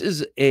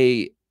 this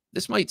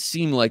might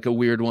seem like a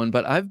weird one,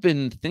 but I've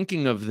been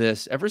thinking of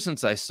this ever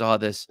since I saw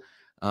this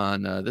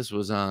on this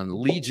was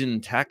on Legion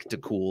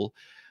Tactical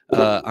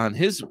on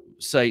his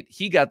site.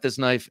 He got this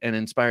knife and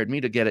inspired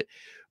me to get it,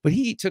 but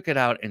he took it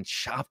out and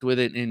chopped with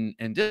it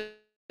and did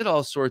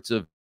all sorts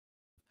of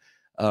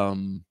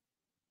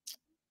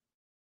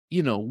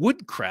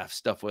woodcraft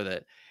stuff with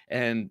it.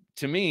 And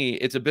to me,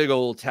 it's a big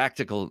old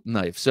tactical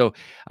knife. So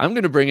I'm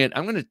going to bring it.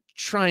 I'm going to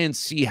try and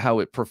see how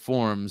it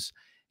performs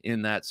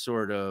in that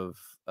sort of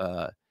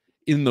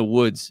in the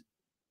woods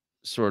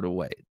sort of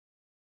way.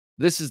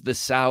 This is the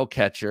sow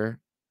catcher.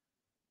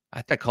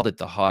 I think I called it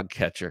the hog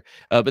catcher,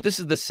 but this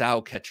is the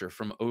sow catcher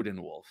from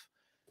Odin Wolf.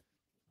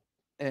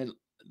 And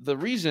the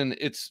reason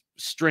it's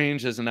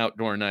strange as an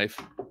outdoor knife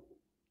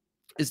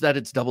is that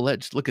it's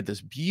double-edged. Look at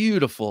this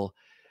beautiful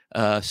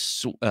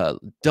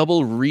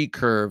double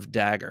recurve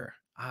dagger.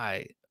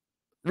 I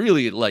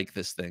really like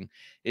this thing.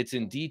 It's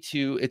in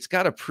D2. It's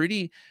got a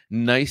pretty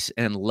nice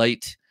and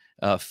light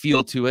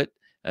feel to it.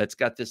 It's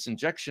got this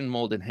injection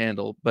molded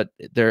handle, but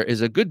there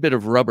is a good bit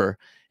of rubber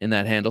in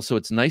that handle, so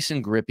it's nice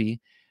and grippy.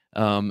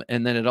 And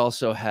then it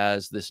also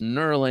has this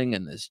knurling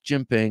and this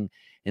jimping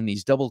and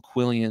these double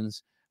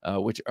quillions,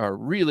 which are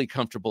really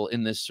comfortable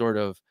in this sort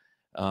of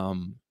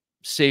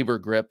saber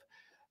grip.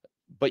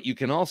 But you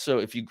can also,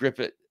 if you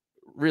grip it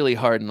really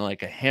hard in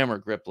like a hammer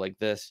grip like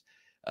this,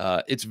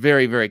 it's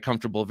very, very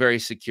comfortable, very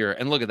secure.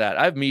 And look at that.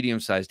 I have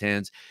medium-sized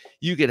hands.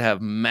 You could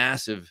have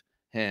massive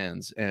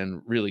hands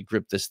and really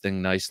grip this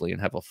thing nicely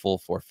and have a full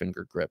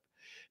 4-finger grip.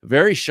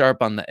 Very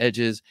sharp on the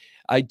edges.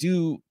 I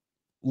do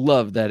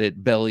love that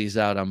it bellies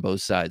out on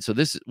both sides. So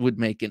this would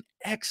make an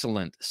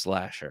excellent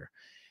slasher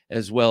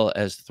as well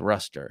as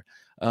thruster.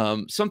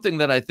 Something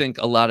that I think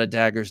a lot of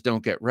daggers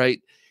don't get right.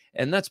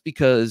 And that's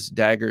because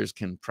daggers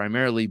can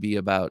primarily be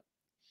about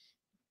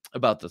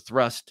the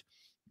thrust,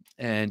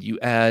 and you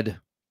add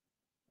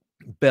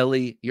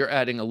belly, you're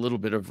adding a little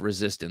bit of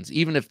resistance,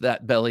 even if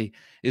that belly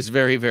is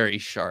very, very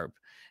sharp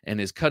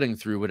and is cutting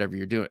through whatever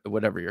you're doing,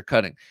 whatever you're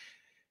cutting.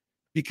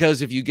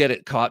 Because if you get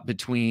it caught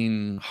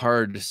between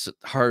hard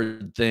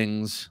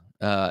things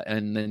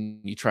and then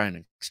you try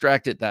and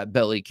extract it, that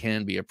belly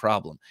can be a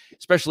problem,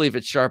 especially if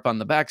it's sharp on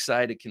the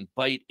backside. It can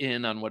bite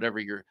in on whatever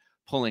you're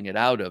pulling it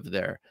out of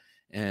there,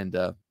 and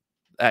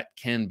that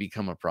can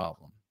become a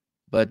problem.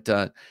 But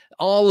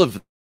all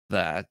of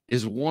that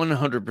is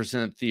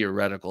 100%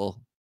 theoretical.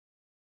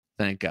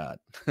 Thank God,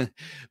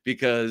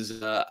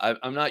 because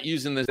I'm not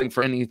using this thing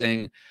for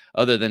anything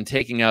other than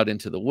taking out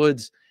into the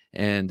woods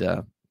and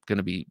going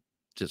to be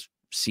just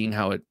seeing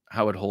how it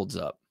holds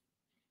up.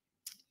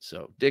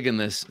 So digging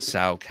this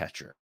sow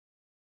catcher.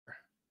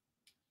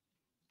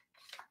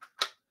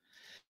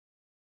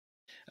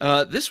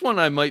 This one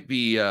I might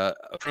be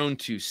prone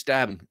to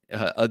stabbing,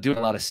 doing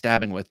a lot of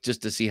stabbing with,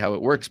 just to see how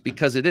it works,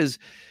 because it is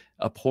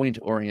a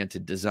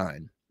point-oriented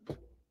design.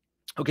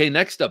 Okay,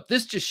 next up,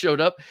 this just showed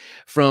up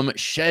from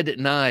Shed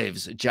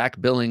Knives. Jack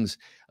Billings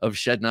of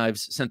Shed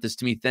Knives sent this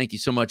to me. Thank you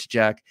so much,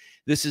 Jack.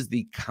 This is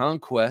the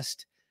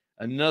Conquest,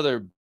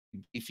 another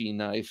beefy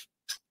knife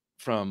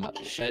from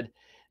Shed.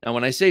 Now,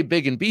 when I say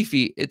big and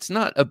beefy, it's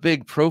not a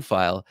big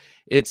profile.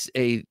 It's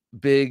a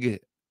big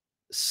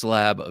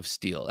slab of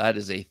steel. That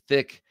is a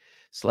thick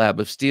slab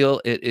of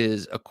steel. It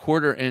is a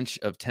 1/4 inch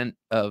of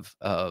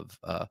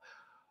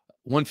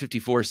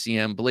 154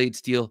 cm blade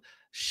steel,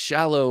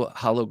 shallow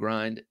hollow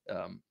grind,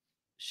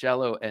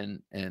 shallow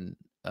and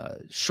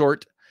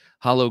short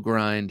hollow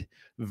grind,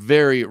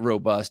 very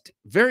robust,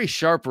 very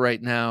sharp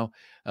right now.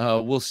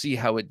 We'll see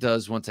how it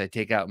does once I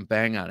take out and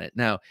bang on it.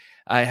 Now,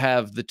 I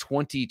have the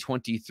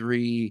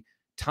 2023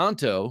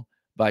 Tonto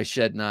by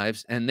Shed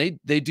Knives, and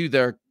they do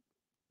their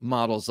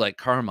models like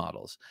car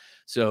models.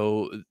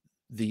 So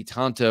the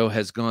Tonto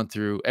has gone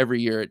through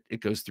every year.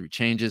 It goes through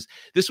changes.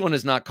 This one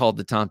is not called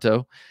the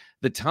Tonto.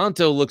 The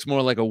Tonto looks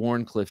more like a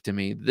Warncliffe to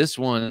me. This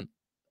one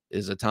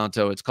is a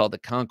Tonto. It's called the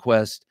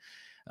Conquest.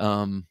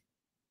 Like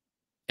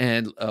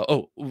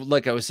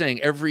I was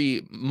saying,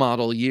 every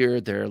model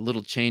year, there are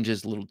little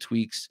changes, little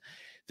tweaks.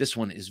 This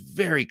one is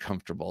very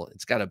comfortable.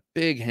 It's got a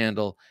big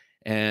handle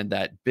and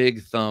that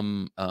big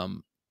thumb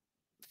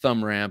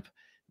ramp,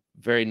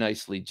 very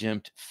nicely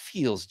jimped,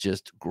 feels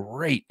just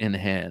great in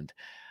hand.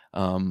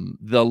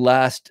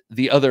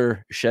 The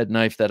other shed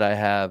knife that I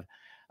have,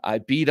 I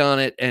beat on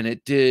it and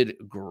it did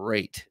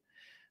great.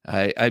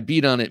 I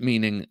beat on it,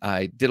 meaning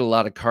I did a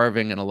lot of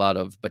carving and a lot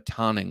of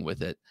batoning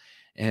with it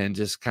and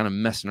just kind of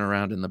messing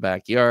around in the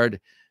backyard.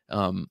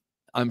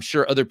 I'm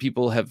sure other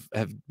people have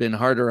been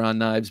harder on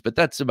knives, but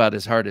that's about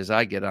as hard as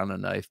I get on a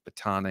knife,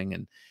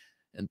 batoning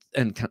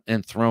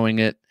and throwing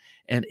it.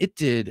 And it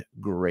did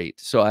great.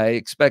 So I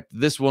expect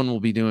this one will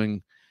be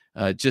doing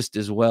just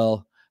as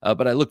well.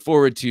 But I look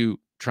forward to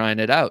trying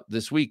it out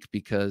this week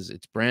because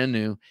it's brand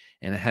new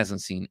and it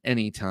hasn't seen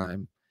any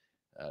time.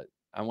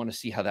 I want to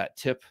see how that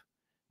tip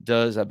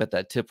does. I bet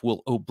that tip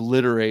will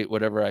obliterate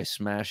whatever I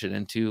smash it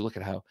into. Look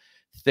at how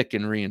thick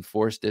and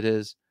reinforced it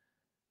is.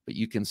 But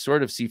you can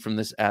sort of see from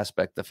this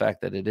aspect the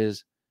fact that it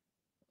is.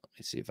 Let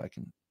me see if I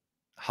can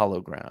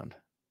hollow ground.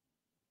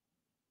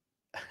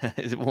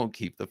 It won't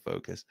keep the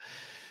focus.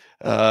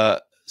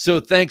 So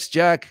thanks,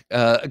 Jack.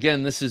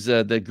 Again, this is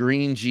the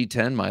green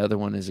G10. My other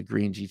one is a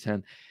green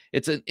G10.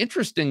 It's an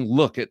interesting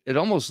look. It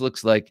almost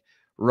looks like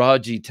raw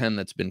G10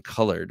 that's been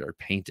colored or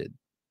painted.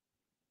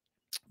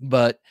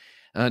 But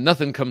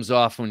nothing comes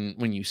off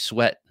when you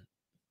sweat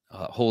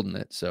holding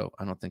it. So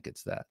I don't think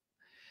it's that.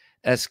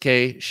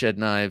 SK Shed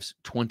Knives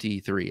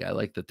 23. I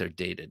like that they're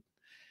dated.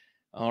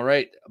 All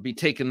right. I'll be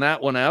taking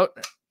that one out,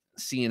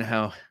 seeing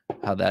how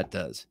that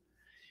does.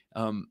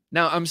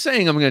 Now I'm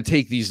saying I'm going to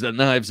take these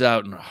knives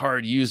out and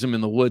hard use them in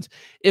the woods.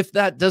 If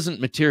that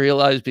doesn't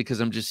materialize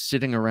because I'm just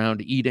sitting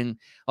around eating,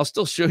 I'll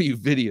still show you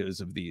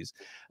videos of these.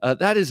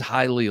 That is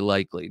highly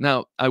likely.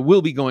 Now I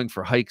will be going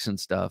for hikes and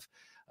stuff,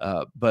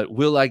 but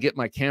will I get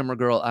my camera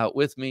girl out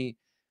with me?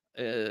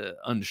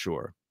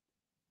 Unsure.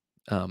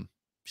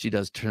 She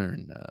does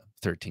turn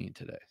 13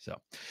 today. So,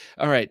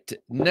 all right.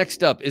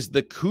 Next up is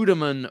the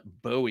Cudeman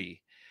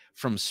Bowie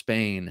from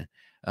Spain.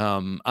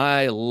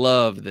 I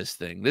love this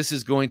thing. This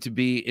is going to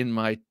be in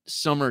my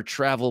summer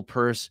travel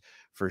purse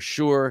for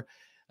sure.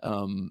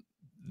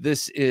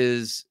 This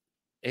is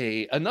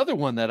another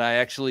one that I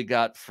actually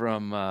got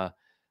from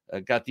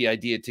got the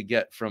idea to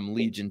get from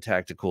Legion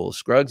Tactical.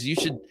 Scruggs,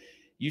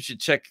 you should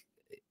check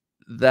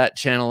that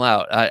channel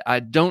out.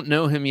 I don't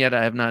know him yet.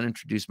 I have not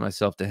introduced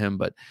myself to him,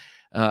 but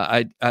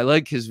I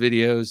like his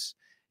videos,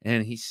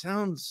 and he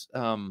sounds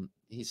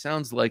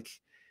like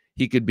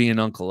he could be an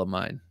uncle of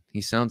mine.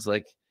 He sounds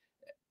like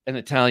an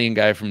Italian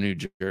guy from New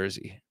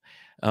Jersey.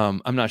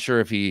 I'm not sure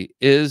if he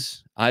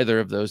is either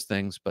of those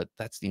things, but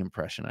that's the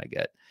impression I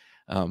get.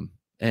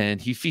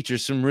 And he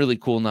features some really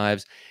cool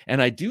knives,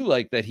 and I do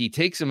like that he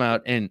takes them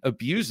out and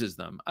abuses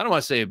them. I don't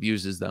want to say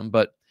abuses them,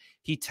 but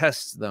he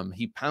tests them.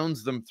 He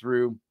pounds them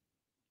through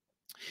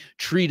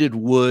treated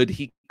wood.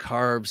 He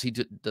carves. He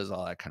does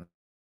all that kind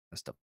of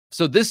stuff.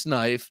 So this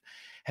knife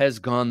has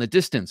gone the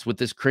distance with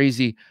this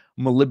crazy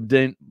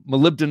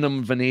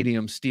molybdenum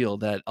vanadium steel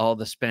that all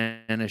the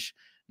Spanish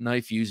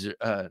knife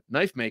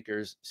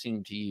makers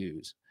seem to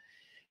use.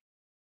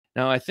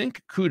 Now I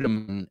think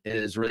Cudeman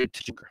is related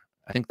to Joker.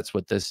 I think that's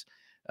what this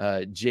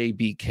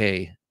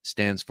JBK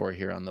stands for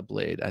here on the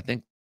blade. I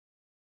think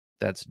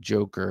that's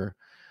Joker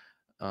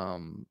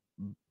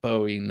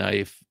Bowie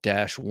knife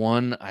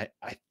 -1. I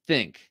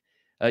think.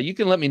 You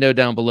can let me know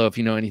down below if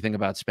you know anything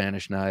about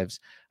Spanish knives.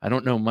 I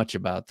don't know much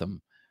about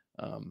them,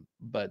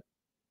 but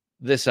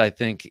this I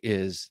think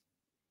is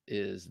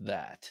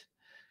that.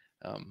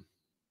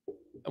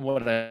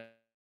 What I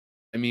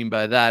mean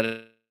by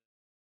that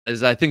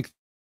is I think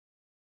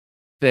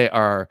they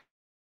are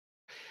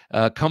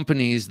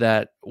companies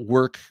that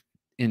work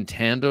in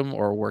tandem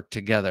or work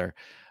together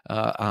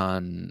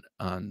on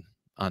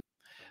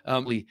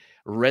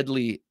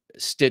redly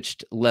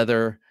stitched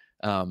leather,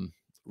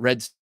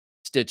 red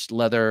stitched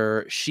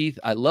leather sheath.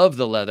 I love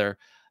the leather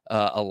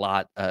a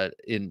lot.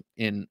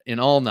 In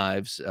all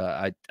knives,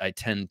 I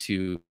tend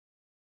to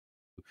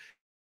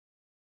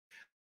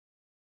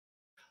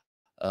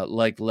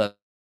like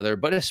leather,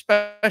 but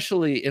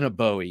especially in a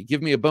Bowie.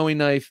 Give me a Bowie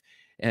knife,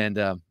 and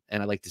I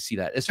like to see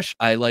that. Especially,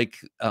 I like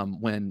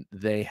when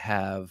they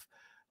have,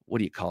 what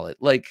do you call it?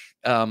 Like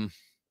a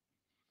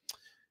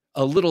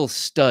little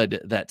stud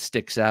that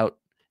sticks out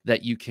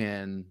that you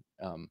can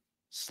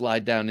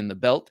slide down in the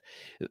belt.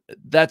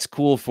 That's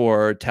cool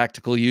for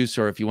tactical use,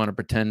 or if you want to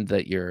pretend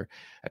that you're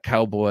a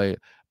cowboy.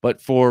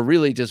 But for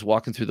really just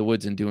walking through the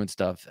woods and doing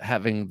stuff,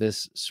 having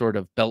this sort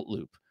of belt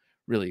loop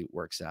really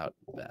works out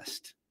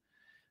best.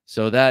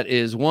 So that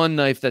is one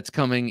knife that's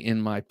coming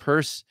in my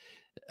purse,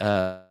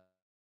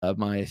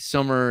 my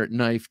summer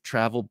knife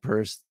travel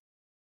purse.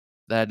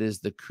 That is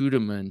the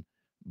Cudeman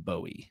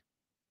Bowie.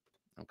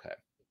 Okay.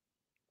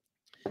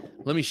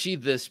 Let me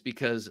sheathe this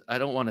because I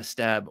don't want to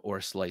stab or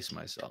slice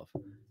myself.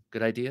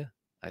 Good idea?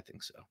 I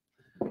think so.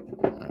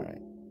 All right.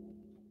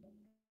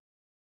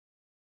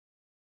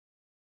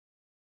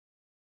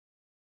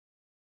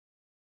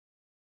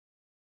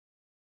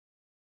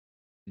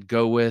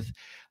 Go with.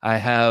 I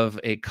have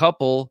a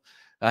couple.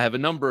 I have a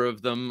number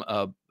of them.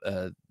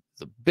 The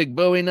big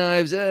Bowie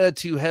knives,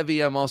 too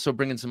heavy. I'm also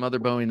bringing some other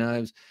Bowie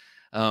knives.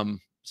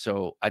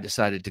 So I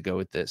decided to go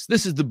with this.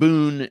 This is the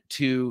Boone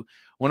 2,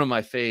 one of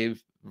my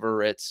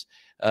favorites.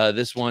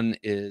 This one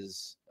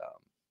is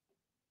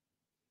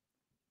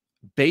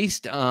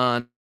based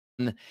on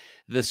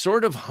the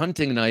sort of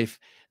hunting knife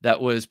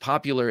that was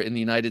popular in the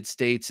United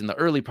States in the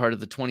early part of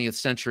the 20th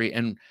century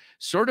and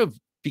sort of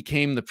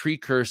became the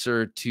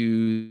precursor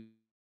to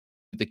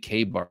the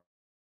K-bar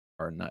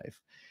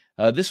knife.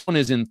 This one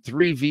is in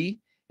 3V.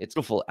 It's a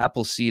beautiful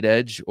apple seed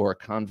edge or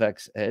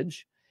convex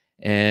edge.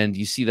 And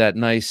you see that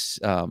nice,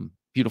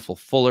 beautiful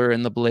fuller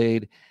in the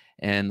blade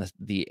and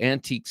the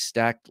antique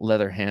stacked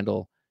leather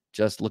handle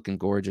just looking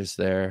gorgeous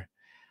there.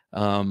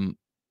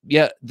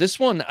 Yeah, this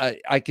one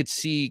I could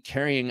see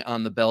carrying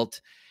on the belt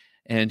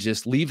and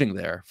just leaving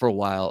there for a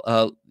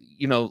while.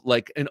 You know,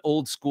 like an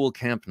old school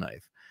camp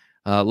knife,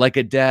 like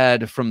a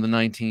dad from the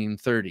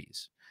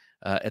 1930s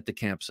at the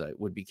campsite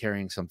would be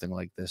carrying something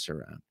like this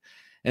around.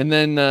 And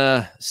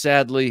then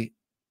sadly,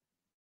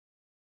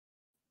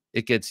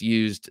 it gets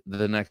used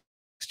the next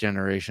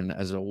generation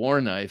as a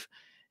war knife.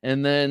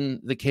 And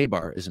then the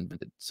K-bar is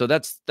invented. So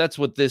that's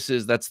what this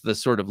is. That's the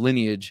sort of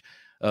lineage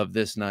of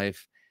this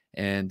knife.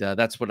 And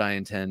that's what I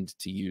intend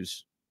to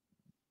use.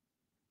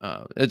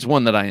 It's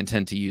one that I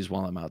intend to use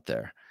while I'm out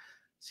there.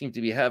 Seem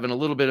to be having a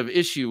little bit of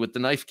issue with the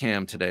knife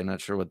cam today.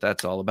 Not sure what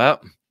that's all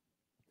about.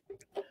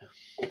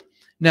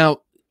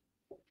 Now,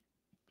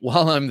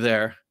 while I'm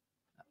there,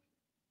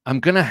 I'm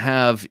going to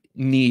have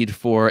need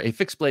for a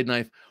fixed blade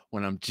knife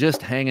when I'm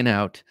just hanging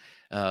out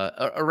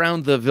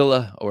around the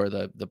villa or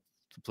the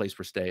place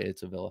we're staying.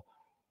 It's a villa.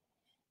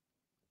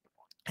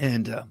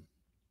 And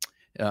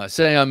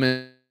say I'm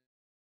in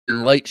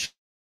light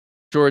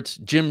shorts,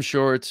 gym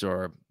shorts,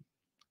 or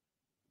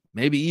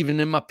maybe even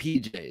in my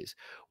PJs.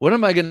 What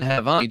am I going to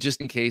have on me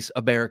just in case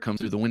a bear comes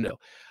through the window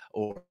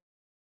or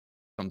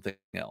something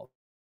else?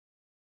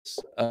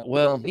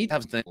 Well, need to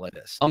have something like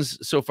this.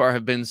 So far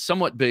have been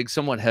somewhat big,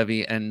 somewhat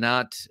heavy, and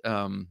not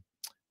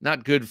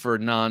good for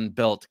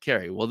non-belt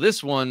carry. Well,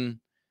 this one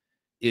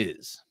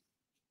is.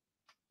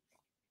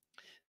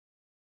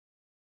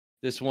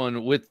 This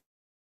one with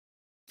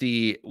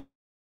the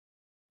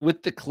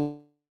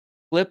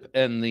clip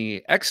and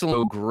the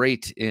excellent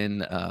great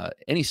in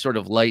any sort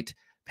of light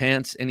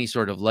pants, any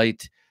sort of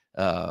light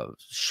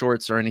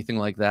shorts or anything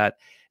like that.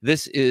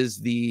 This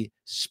is the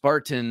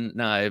Spartan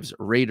Knives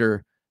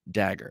Raider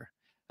Dagger,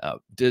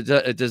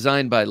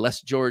 designed by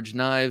Les George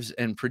Knives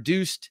and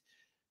produced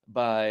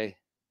by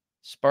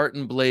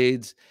Spartan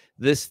Blades.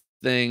 This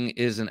thing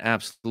is an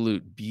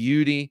absolute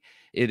beauty.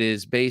 It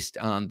is based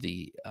on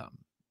the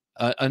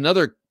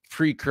another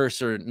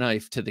precursor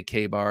knife to the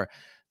K-bar,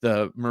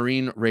 the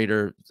Marine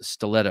Raider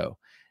Stiletto,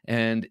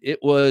 and it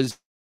was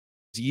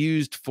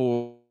used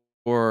for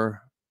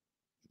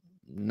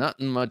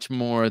nothing much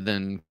more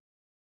than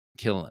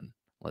killing,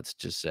 let's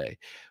just say,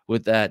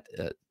 with that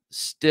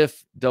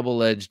stiff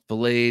double-edged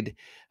blade,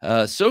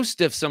 so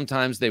stiff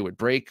sometimes they would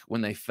break when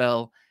they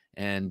fell.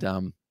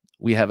 And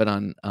we have it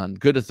on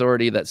good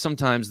authority that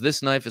sometimes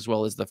this knife, as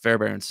well as the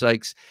Fairbairn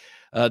Sykes,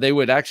 they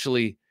would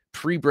actually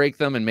pre-break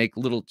them and make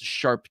little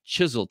sharp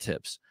chisel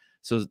tips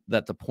so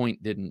that the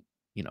point didn't,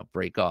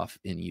 break off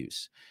in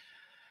use.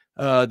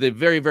 The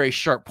very, very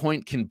sharp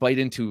point can bite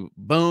into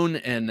bone,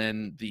 and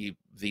then the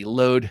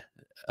load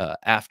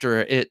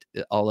after it,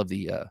 all of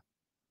the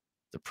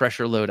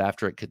pressure load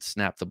after it could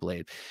snap the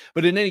blade.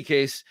 But in any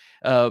case,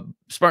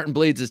 Spartan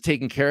Blades is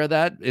taking care of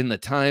that. In the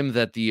time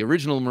that the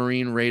original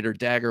Marine Raider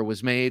dagger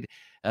was made,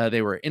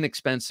 they were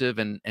inexpensive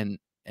and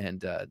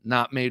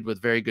not made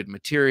with very good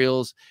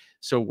materials,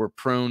 so were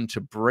prone to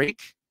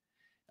break.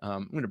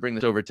 I'm going to bring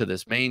this over to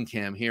this main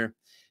cam here.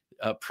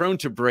 Prone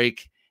to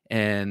break,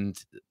 and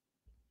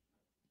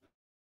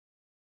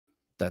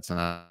that's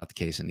not the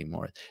case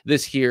anymore.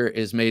 This here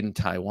is made in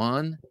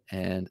Taiwan,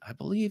 and I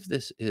believe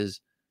this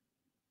is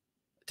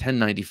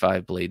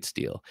 1095 blade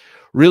steel.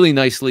 Really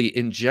nicely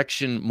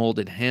injection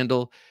molded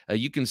handle.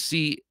 You can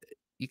see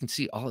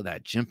all of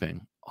that jimping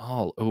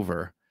all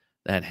over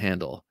that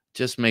handle.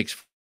 Just makes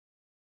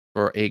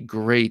for a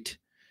great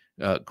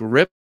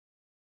grip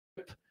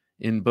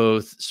in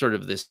both sort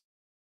of this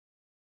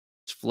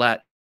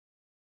flat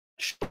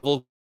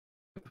shovel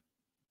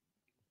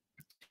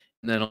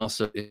and then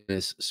also in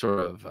this sort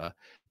of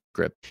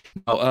grip.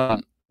 Now,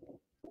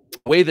 the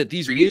way that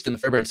these are used in the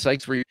Fairbairn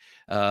Sykes were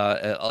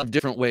a lot of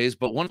different ways,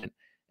 but one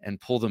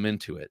and pull them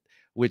into it,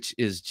 which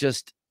is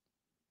just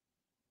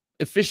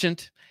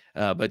efficient,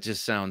 but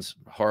just sounds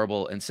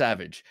horrible and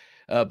savage.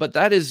 But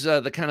that is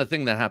the kind of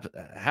thing that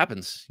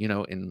happens,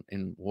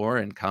 in war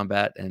and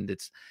combat, and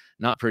it's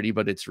not pretty,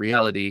 but it's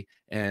reality.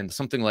 And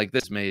something like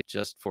this made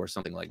just for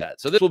something like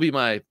that. So this will be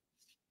my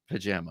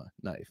pajama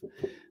knife.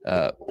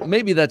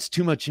 Maybe that's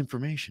too much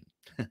information.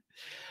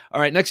 All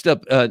right, next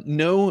up,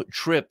 no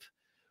trip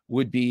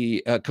would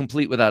be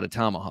complete without a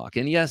tomahawk.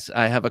 And yes,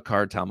 I have a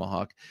car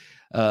tomahawk,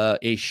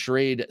 a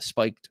Schrade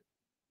spiked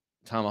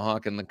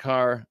tomahawk in the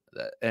car.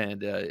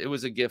 And it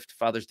was a gift,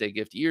 Father's Day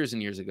gift years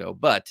and years ago.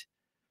 But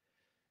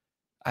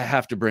I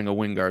have to bring a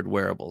Wingard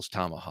Wearables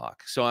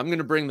tomahawk. So I'm going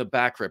to bring the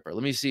back ripper.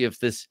 Let me see if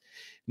this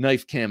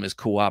knife cam is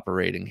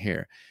cooperating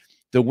here.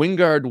 The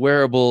Wingard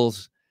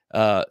Wearables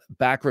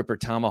back ripper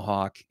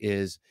tomahawk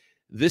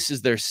this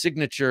is their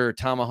signature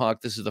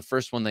tomahawk. This is the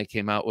first one they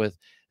came out with.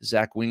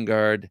 Zach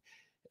Wingard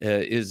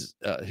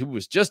who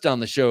was just on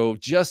the show,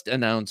 just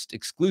announced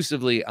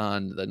exclusively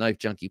on the Knife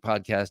Junkie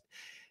podcast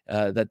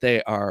that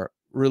they are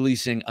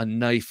releasing a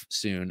knife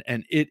soon,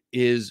 and it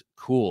is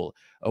cool.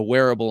 A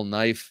wearable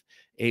knife,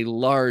 a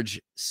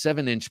large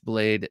 7-inch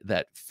blade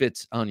that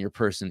fits on your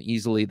person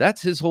easily.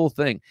 That's his whole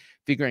thing,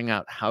 figuring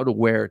out how to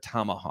wear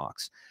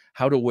tomahawks,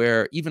 how to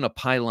wear even a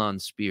pylon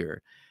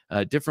spear,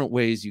 different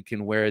ways you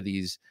can wear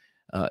these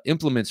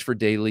implements for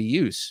daily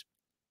use.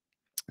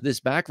 This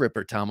back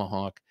ripper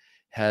tomahawk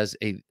has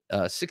a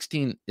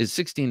 16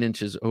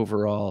 inches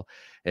overall.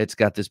 It's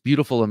got this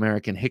beautiful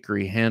American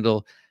hickory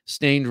handle,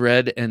 stained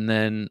red, and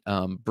then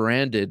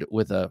branded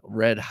with a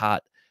red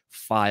hot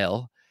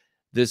file.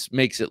 This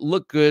makes it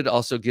look good,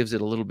 also gives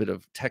it a little bit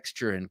of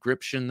texture and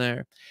gription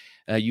there.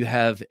 You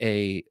have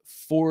a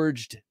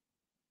forged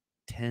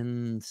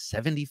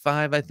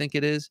 1075, I think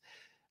it is,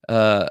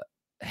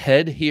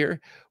 head here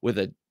with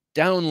a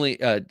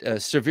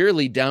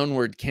severely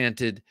downward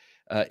canted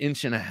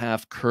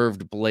 1.5-inch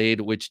curved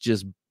blade, which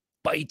just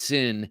bites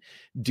in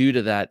due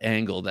to that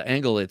angle. The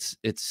angle it's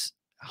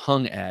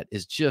hung at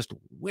is just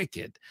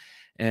wicked,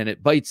 and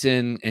it bites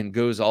in and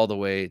goes all the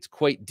way. It's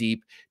quite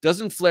deep,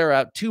 doesn't flare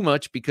out too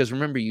much because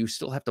remember, you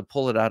still have to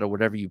pull it out of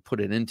whatever you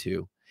put it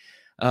into.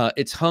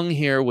 It's hung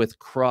here with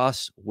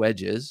cross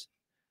wedges,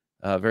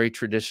 very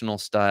traditional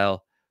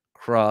style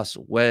cross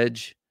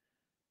wedge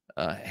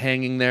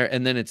hanging there,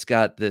 and then it's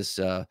got this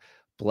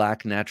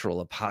black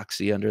natural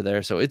epoxy under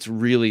there. So it's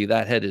really,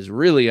 that head is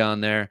really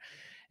on there,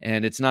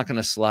 and it's not going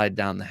to slide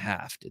down the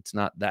haft. It's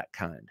not that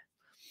kind.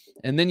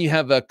 And then you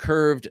have a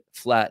curved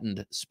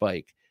flattened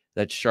spike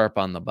that's sharp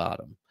on the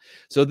bottom.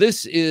 So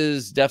this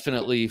is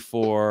definitely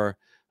for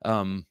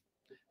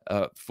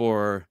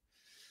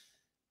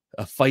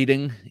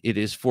fighting. It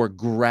is for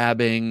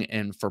grabbing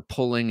and for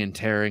pulling and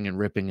tearing and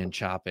ripping and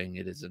chopping.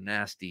 It is a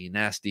nasty,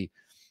 nasty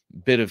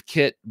bit of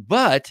kit,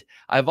 but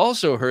I've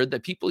also heard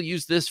that people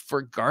use this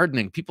for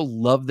gardening. People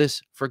love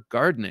this for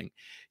gardening.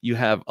 You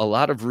have a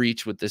lot of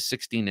reach with this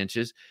 16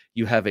 inches.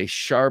 You have a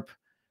sharp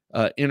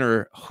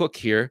inner hook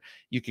here.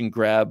 You can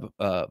grab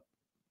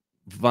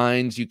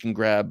vines. You can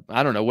grab,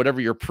 I don't know, whatever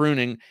you're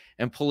pruning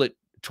and pull it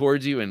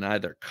towards you and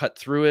either cut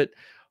through it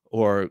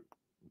or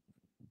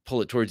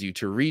pull it towards you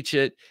to reach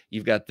it.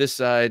 You've got this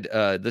side.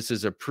 This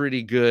is a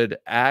pretty good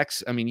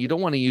axe. I mean, you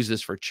don't want to use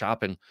this for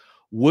chopping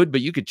wood,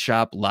 but you could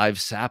chop live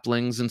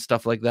saplings and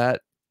stuff like that.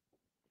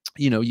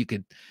 You know, you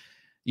could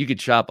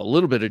chop a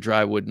little bit of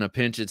dry wood in a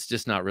pinch. It's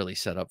just not really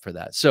set up for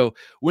that. So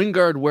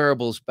Wingard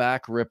Wearables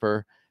back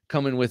ripper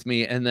coming with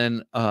me, and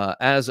then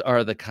as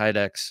are the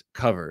Kydex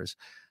covers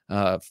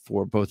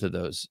for both of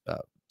those.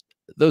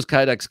 Those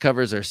Kydex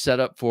covers are set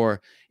up for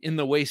in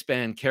the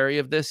waistband carry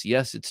of this.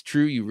 Yes, it's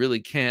true. You really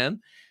can.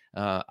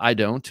 I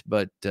don't,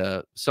 but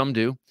some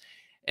do.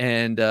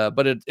 And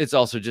but it's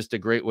also just a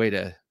great way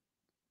to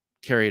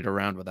carry it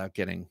around without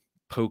getting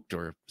poked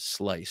or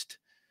sliced.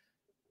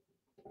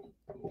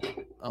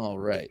 All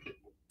right.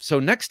 So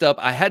next up,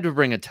 I had to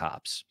bring a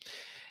tops,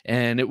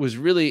 and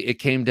it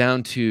came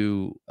down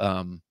to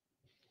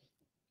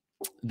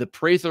the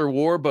Prather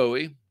War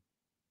Bowie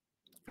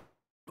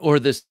or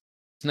this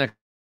next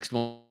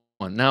one.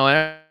 Now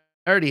I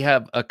already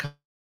have a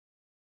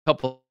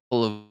couple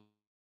of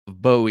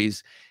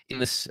Bowies in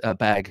this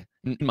bag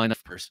in my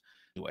knife purse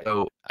anyway,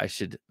 so I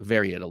should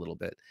vary it a little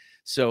bit.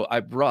 So I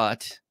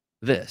brought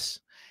this,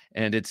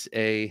 and it's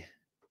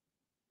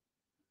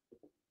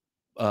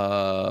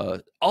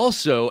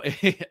also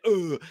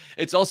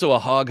a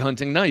hog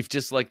hunting knife,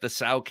 just like the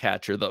sow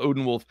catcher, the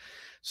Odin Wolf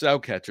sow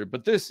catcher.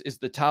 But this is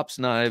the Tops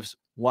Knives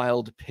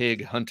Wild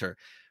Pig Hunter.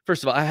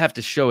 First of all, I have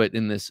to show it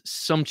in this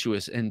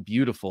sumptuous and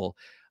beautiful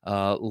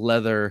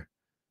leather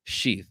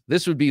sheath.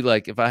 This would be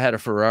like if I had a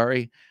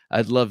Ferrari,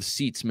 I'd love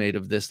seats made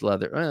of this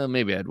leather. Well,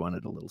 maybe I'd want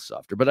it a little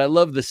softer, but I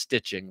love the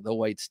stitching, the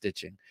white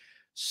stitching.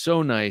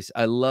 So nice.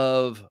 I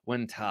love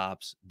when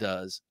Tops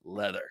does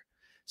leather.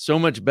 So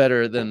much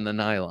better than the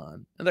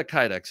nylon. And the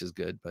Kydex is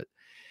good, but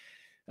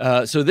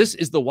so this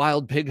is the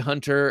Wild Pig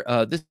Hunter.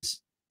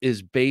 This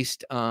is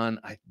based on,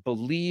 I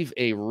believe,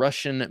 a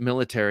Russian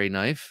military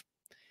knife.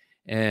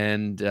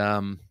 And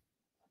I'm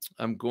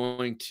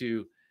going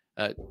to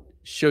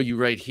show you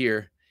right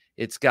here.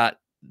 It's got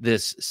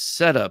this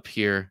setup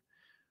here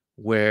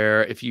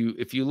where if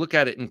you look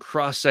at it in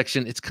cross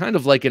section, it's kind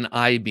of like an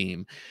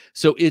I-beam.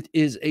 So it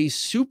is a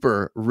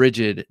super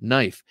rigid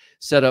knife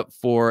set up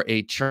for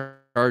a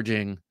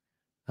charging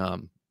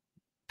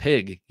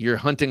pig. You're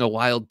hunting a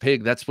wild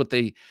pig. That's what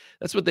they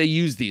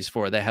use these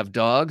for. They have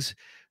dogs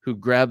who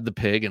grab the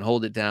pig and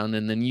hold it down,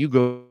 and then you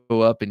go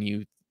up and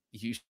you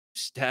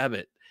stab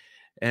it.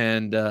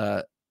 And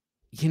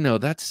you know,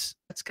 that's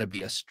gonna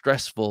be a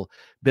stressful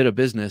bit of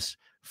business.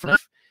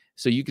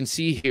 So you can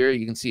see here,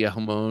 you can see a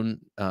Hamon.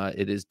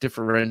 It is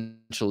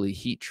differentially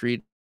heat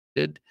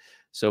treated,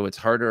 so it's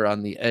harder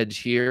on the edge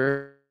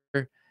here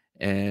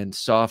and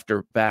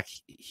softer back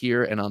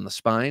here and on the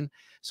spine,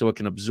 so it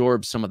can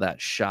absorb some of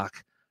that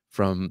shock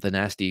from the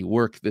nasty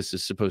work this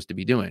is supposed to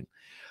be doing.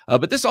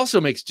 But this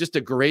also makes just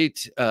a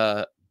great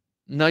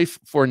knife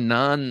for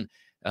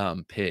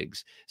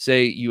non-pigs.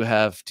 Say you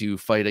have to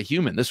fight a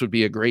human. This would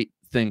be a great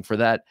thing for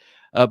that.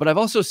 But I've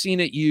also seen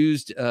it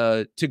used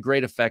to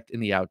great effect in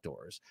the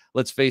outdoors.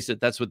 Let's face it,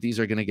 that's what these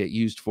are going to get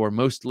used for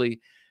mostly,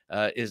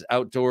 is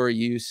outdoor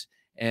use.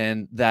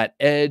 And that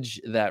edge,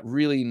 that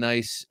really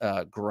nice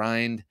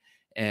grind,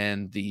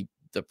 and the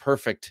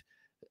perfect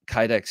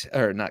Kydex,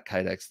 or not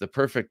Kydex, the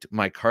perfect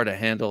micarta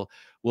handle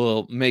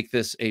will make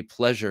this a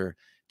pleasure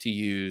to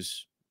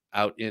use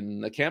out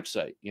in the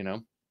campsite, you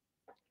know.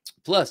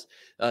 Plus,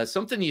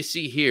 something you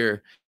see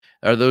here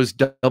are those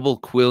double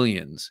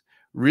quillions.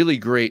 Really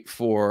great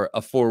for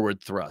a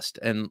forward thrust.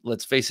 And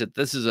let's face it,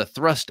 this is a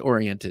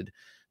thrust-oriented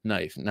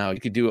knife. Now,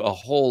 you could do a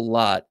whole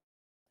lot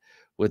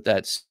with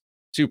that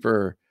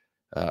super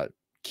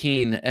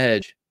keen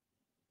edge,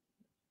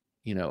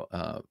 you know,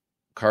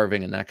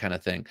 carving and that kind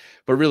of thing.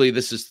 But really,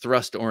 this is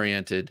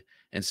thrust-oriented,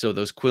 and so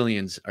those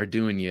quillions are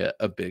doing you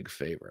a big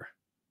favor.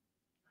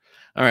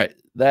 All right,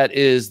 that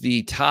is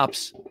the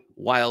Tops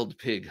Wild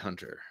Pig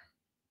Hunter.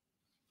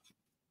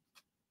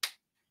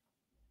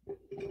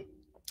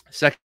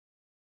 Second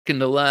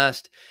to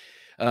last,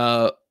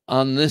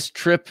 on this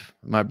trip,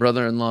 my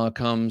brother-in-law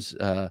comes,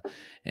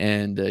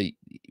 and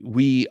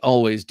we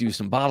always do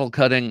some bottle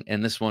cutting,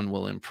 and this one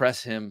will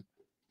impress him.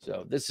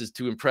 So this is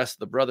to impress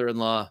the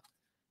brother-in-law.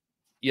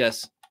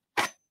 Yes,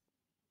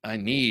 I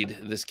need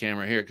this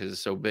camera here because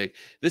it's so big.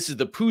 This is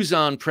the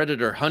Puzon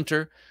Predator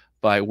Hunter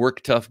by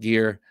Work Tough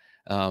Gear.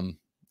 I've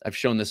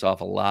shown this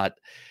off a lot.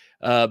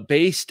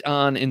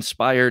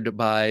 Inspired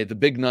by the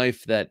big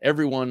knife that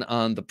everyone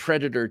on the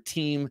Predator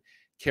team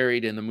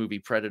carried in the movie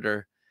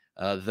Predator,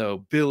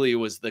 though Billy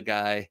was the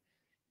guy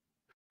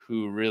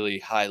who really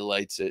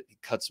highlights it. He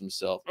cuts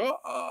himself.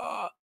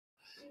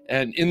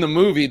 And in the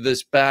movie,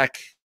 this back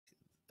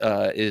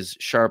is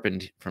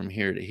sharpened from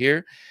here to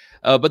here.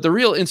 But the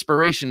real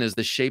inspiration is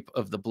the shape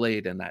of the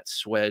blade and that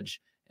swedge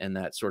and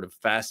that sort of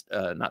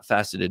not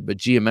faceted, but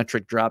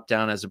geometric drop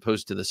down as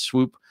opposed to the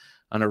swoop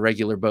on a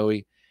regular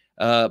Bowie.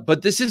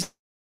 But this isn't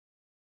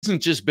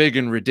just big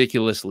and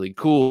ridiculously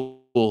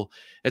cool.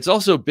 It's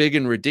also big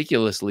and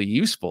ridiculously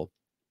useful.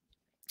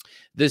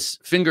 This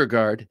finger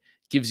guard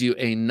gives you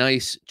a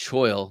nice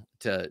choil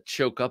to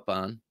choke up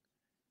on.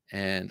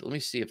 And let me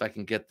see if I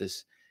can get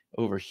this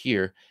over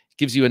here. It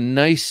gives you a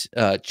nice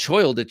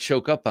choil to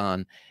choke up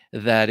on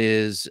that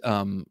is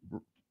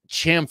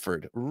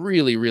chamfered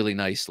really, really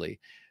nicely.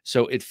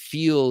 So it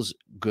feels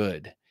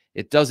good.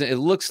 It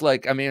looks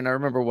like, I mean, I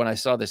remember when I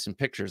saw this in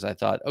pictures, I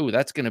thought, oh,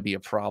 that's going to be a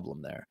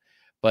problem there.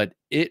 But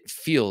it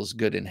feels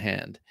good in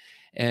hand.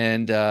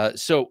 And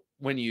so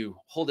when you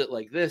hold it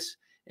like this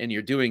and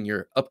you're doing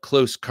your up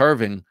close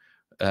carving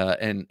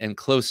and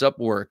close up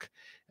work,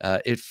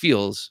 it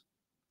feels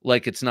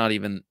like it's not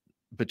even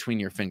between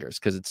your fingers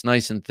because it's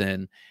nice and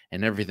thin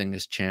and everything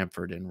is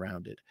chamfered and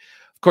rounded.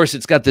 Of course,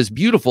 it's got this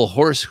beautiful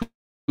horse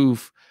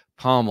hoof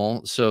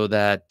pommel so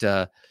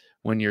that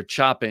when you're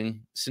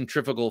chopping,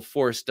 centrifugal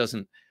force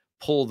doesn't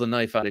pull the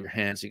knife out of your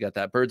hands. You got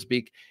that bird's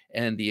beak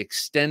and the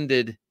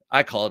extended,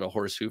 I call it a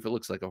horse hoof. It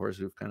looks like a horse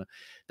hoof kind of,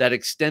 that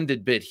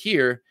extended bit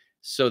here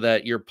so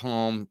that your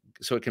palm,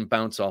 so it can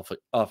bounce off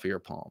of your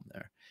palm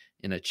there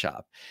in a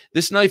chop.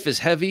 This knife is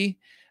heavy,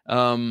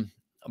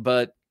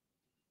 but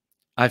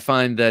I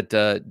find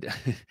that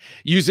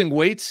using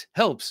weights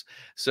helps.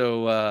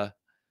 So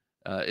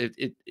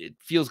it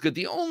feels good.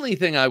 The only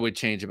thing I would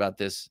change about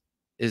this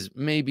is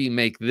maybe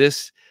make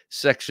this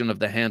section of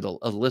the handle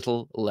a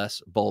little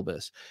less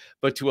bulbous,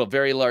 but to a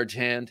very large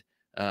hand,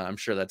 I'm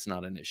sure that's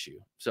not an issue.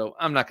 So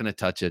I'm not going to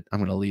touch it. I'm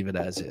going to leave it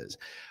as is.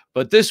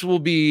 But this will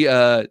be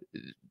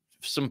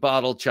some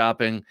bottle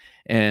chopping.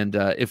 And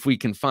if we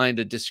can find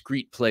a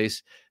discreet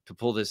place to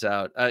pull this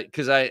out,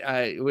 because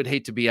I would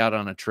hate to be out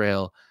on a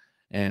trail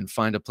and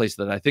find a place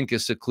that I think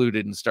is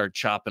secluded and start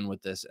chopping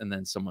with this. And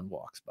then someone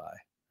walks by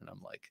and I'm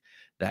like,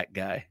 that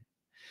guy.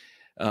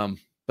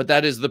 But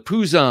that is the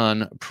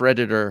Puzon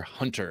Predator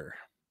Hunter.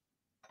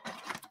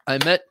 I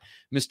met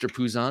Mr.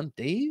 Puzon,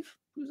 Dave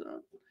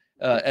Puzon,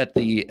 at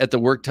the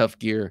Work Tough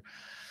Gear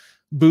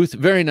booth.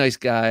 Very nice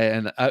guy,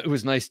 and it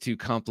was nice to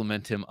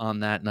compliment him on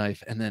that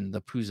knife. And then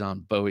the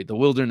Puzon Bowie, the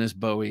Wilderness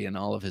Bowie, and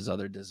all of his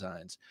other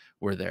designs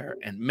were there.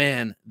 And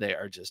man, they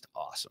are just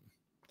awesome.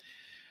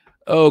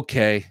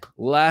 Okay,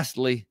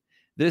 lastly,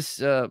 this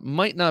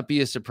might not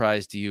be a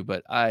surprise to you,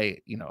 but I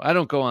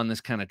don't go on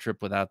this kind of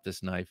trip without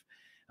this knife.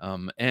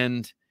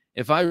 And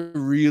if I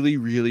really,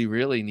 really,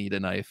 really need a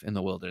knife in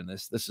the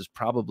wilderness, this is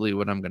probably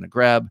what I'm going to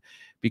grab,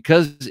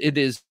 because it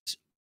is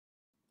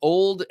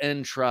old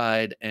and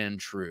tried and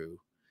true.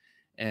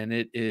 And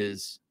it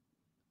is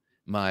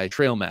my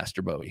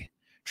Trailmaster Bowie.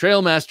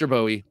 Trailmaster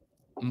Bowie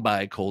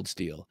by Cold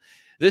Steel.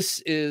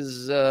 This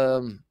is,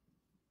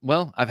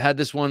 well, I've had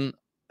this one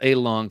a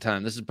long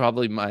time. This is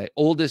probably my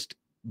oldest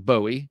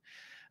Bowie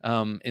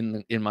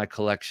in my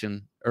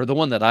collection, or the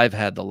one that I've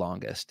had the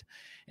longest.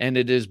 And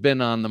it has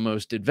been on the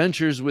most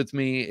adventures with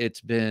me.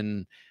 It's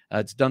been,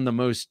 it's done the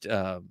most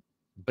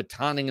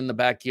batoning in the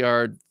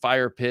backyard,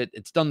 fire pit.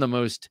 It's done the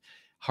most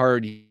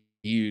hard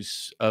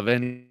use of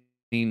any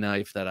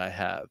knife that I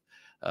have.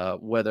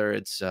 Whether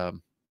it's for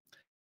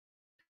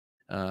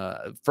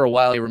a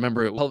while, I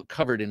remember it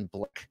covered in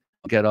black.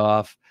 Get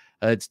off.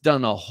 It's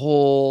done a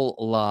whole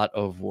lot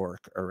of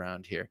work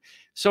around here.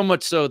 So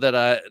much so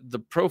that the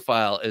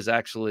profile is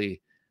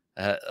actually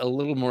a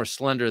little more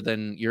slender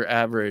than your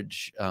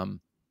average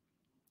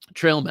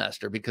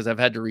Trailmaster, because I've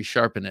had to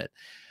resharpen it.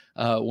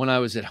 When I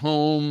was at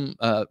home,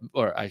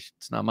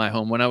 it's not my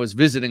home, when I was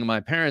visiting my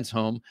parents'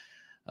 home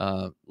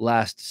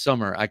last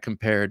summer, I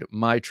compared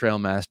my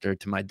Trailmaster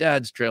to my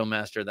dad's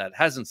Trailmaster that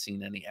hasn't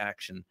seen any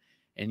action,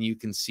 and you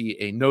can see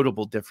a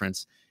notable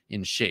difference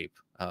in shape.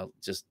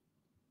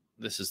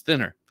 This is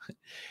thinner.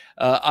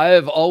 I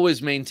have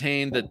always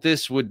maintained that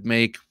this would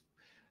make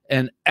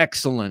an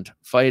excellent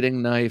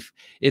fighting knife.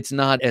 It's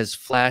not as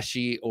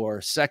flashy or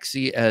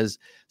sexy as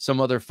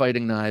some other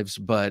fighting knives,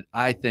 but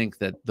I think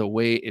that the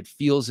way it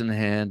feels in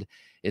hand,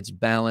 its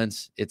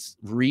balance, its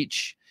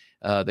reach,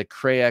 the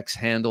Crayex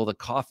handle, the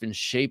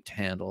coffin-shaped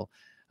handle,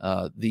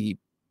 the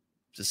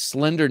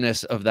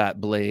slenderness of that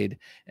blade,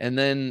 and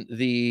then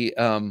the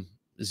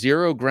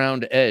zero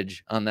ground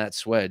edge on that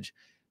swedge,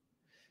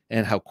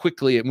 and how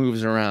quickly it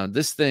moves around.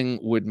 This thing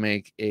would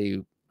make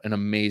an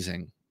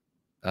amazing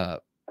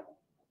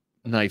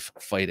knife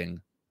fighting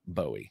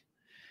Bowie.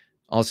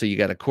 Also, you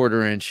got a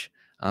 1/4 inch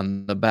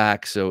on the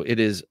back, so it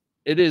is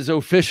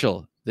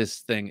official. This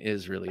thing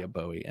is really a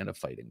Bowie and a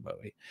fighting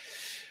Bowie.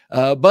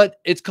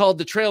 But it's called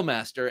the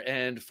Trailmaster,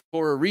 and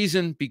for a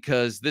reason,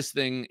 because this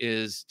thing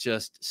is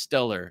just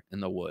stellar in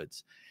the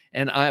woods.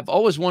 And I've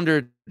always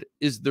wondered,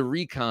 is the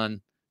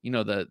Recon,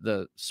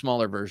 the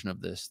smaller version of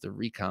this, the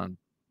Recon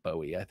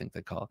Bowie, I think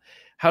they call it,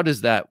 how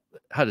does that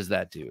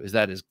do? Is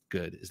that as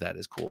good? Is that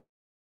as cool?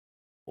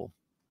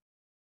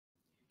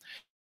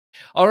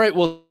 All right.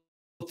 Well,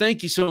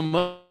 thank you so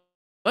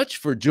much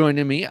for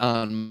joining me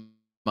on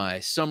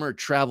my summer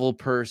travel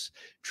purse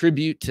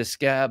tribute to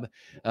Scab.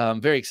 I'm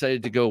very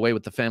excited to go away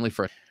with the family.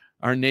 For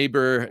our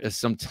neighbor,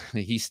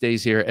 he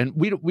stays here, and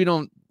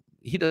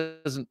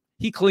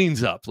he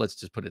cleans up. Let's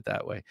just put it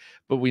that way.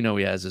 But we know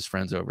he has his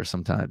friends over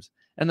sometimes,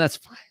 and that's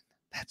fine.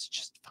 That's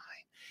just fine.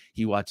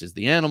 He watches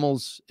the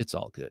animals. It's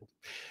all good.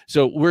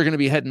 So we're going to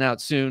be heading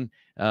out soon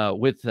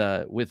with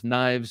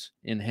knives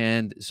in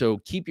hand. So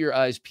keep your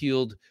eyes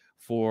peeled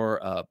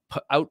for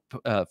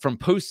from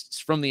posts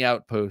from the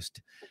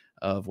outpost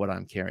of what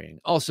I'm carrying.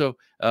 Also,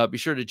 be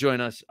sure to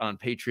join us on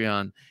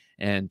Patreon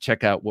and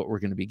check out what we're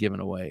going to be giving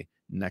away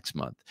next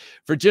month.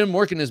 For Jim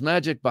working his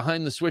magic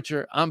behind the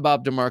switcher, I'm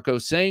Bob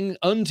DeMarco saying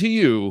unto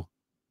you,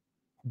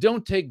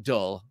 don't take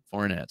dull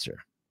for an answer.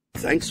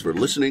 Thanks for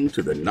listening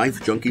to the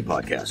Knife Junkie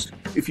podcast.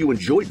 If you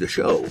enjoyed the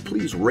show,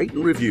 please rate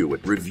and review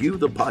at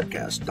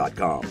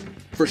reviewthepodcast.com.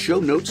 For show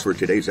notes for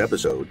today's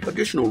episode,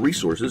 additional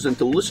resources, and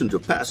to listen to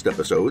past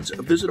episodes,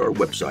 visit our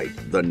website,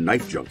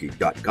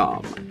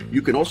 TheKnifeJunkie.com.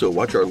 You can also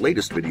watch our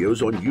latest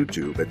videos on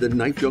YouTube at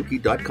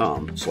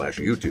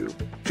TheKnifeJunkie.com/YouTube.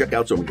 Check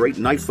out some great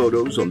knife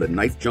photos on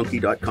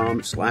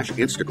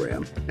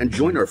TheKnifeJunkie.com/Instagram, and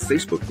join our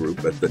Facebook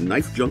group at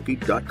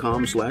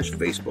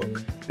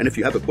TheKnifeJunkie.com/Facebook. And if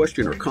you have a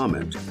question or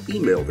comment,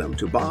 email them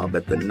to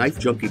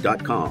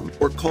bob@TheKnifeJunkie.com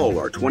or call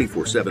our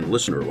 24/7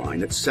 listener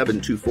line at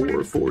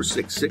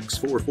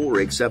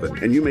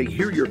 724-466-4487, and you may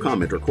hear your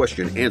comment or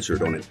question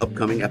answered on an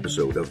upcoming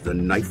episode of the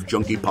Knife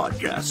Junkie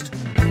podcast.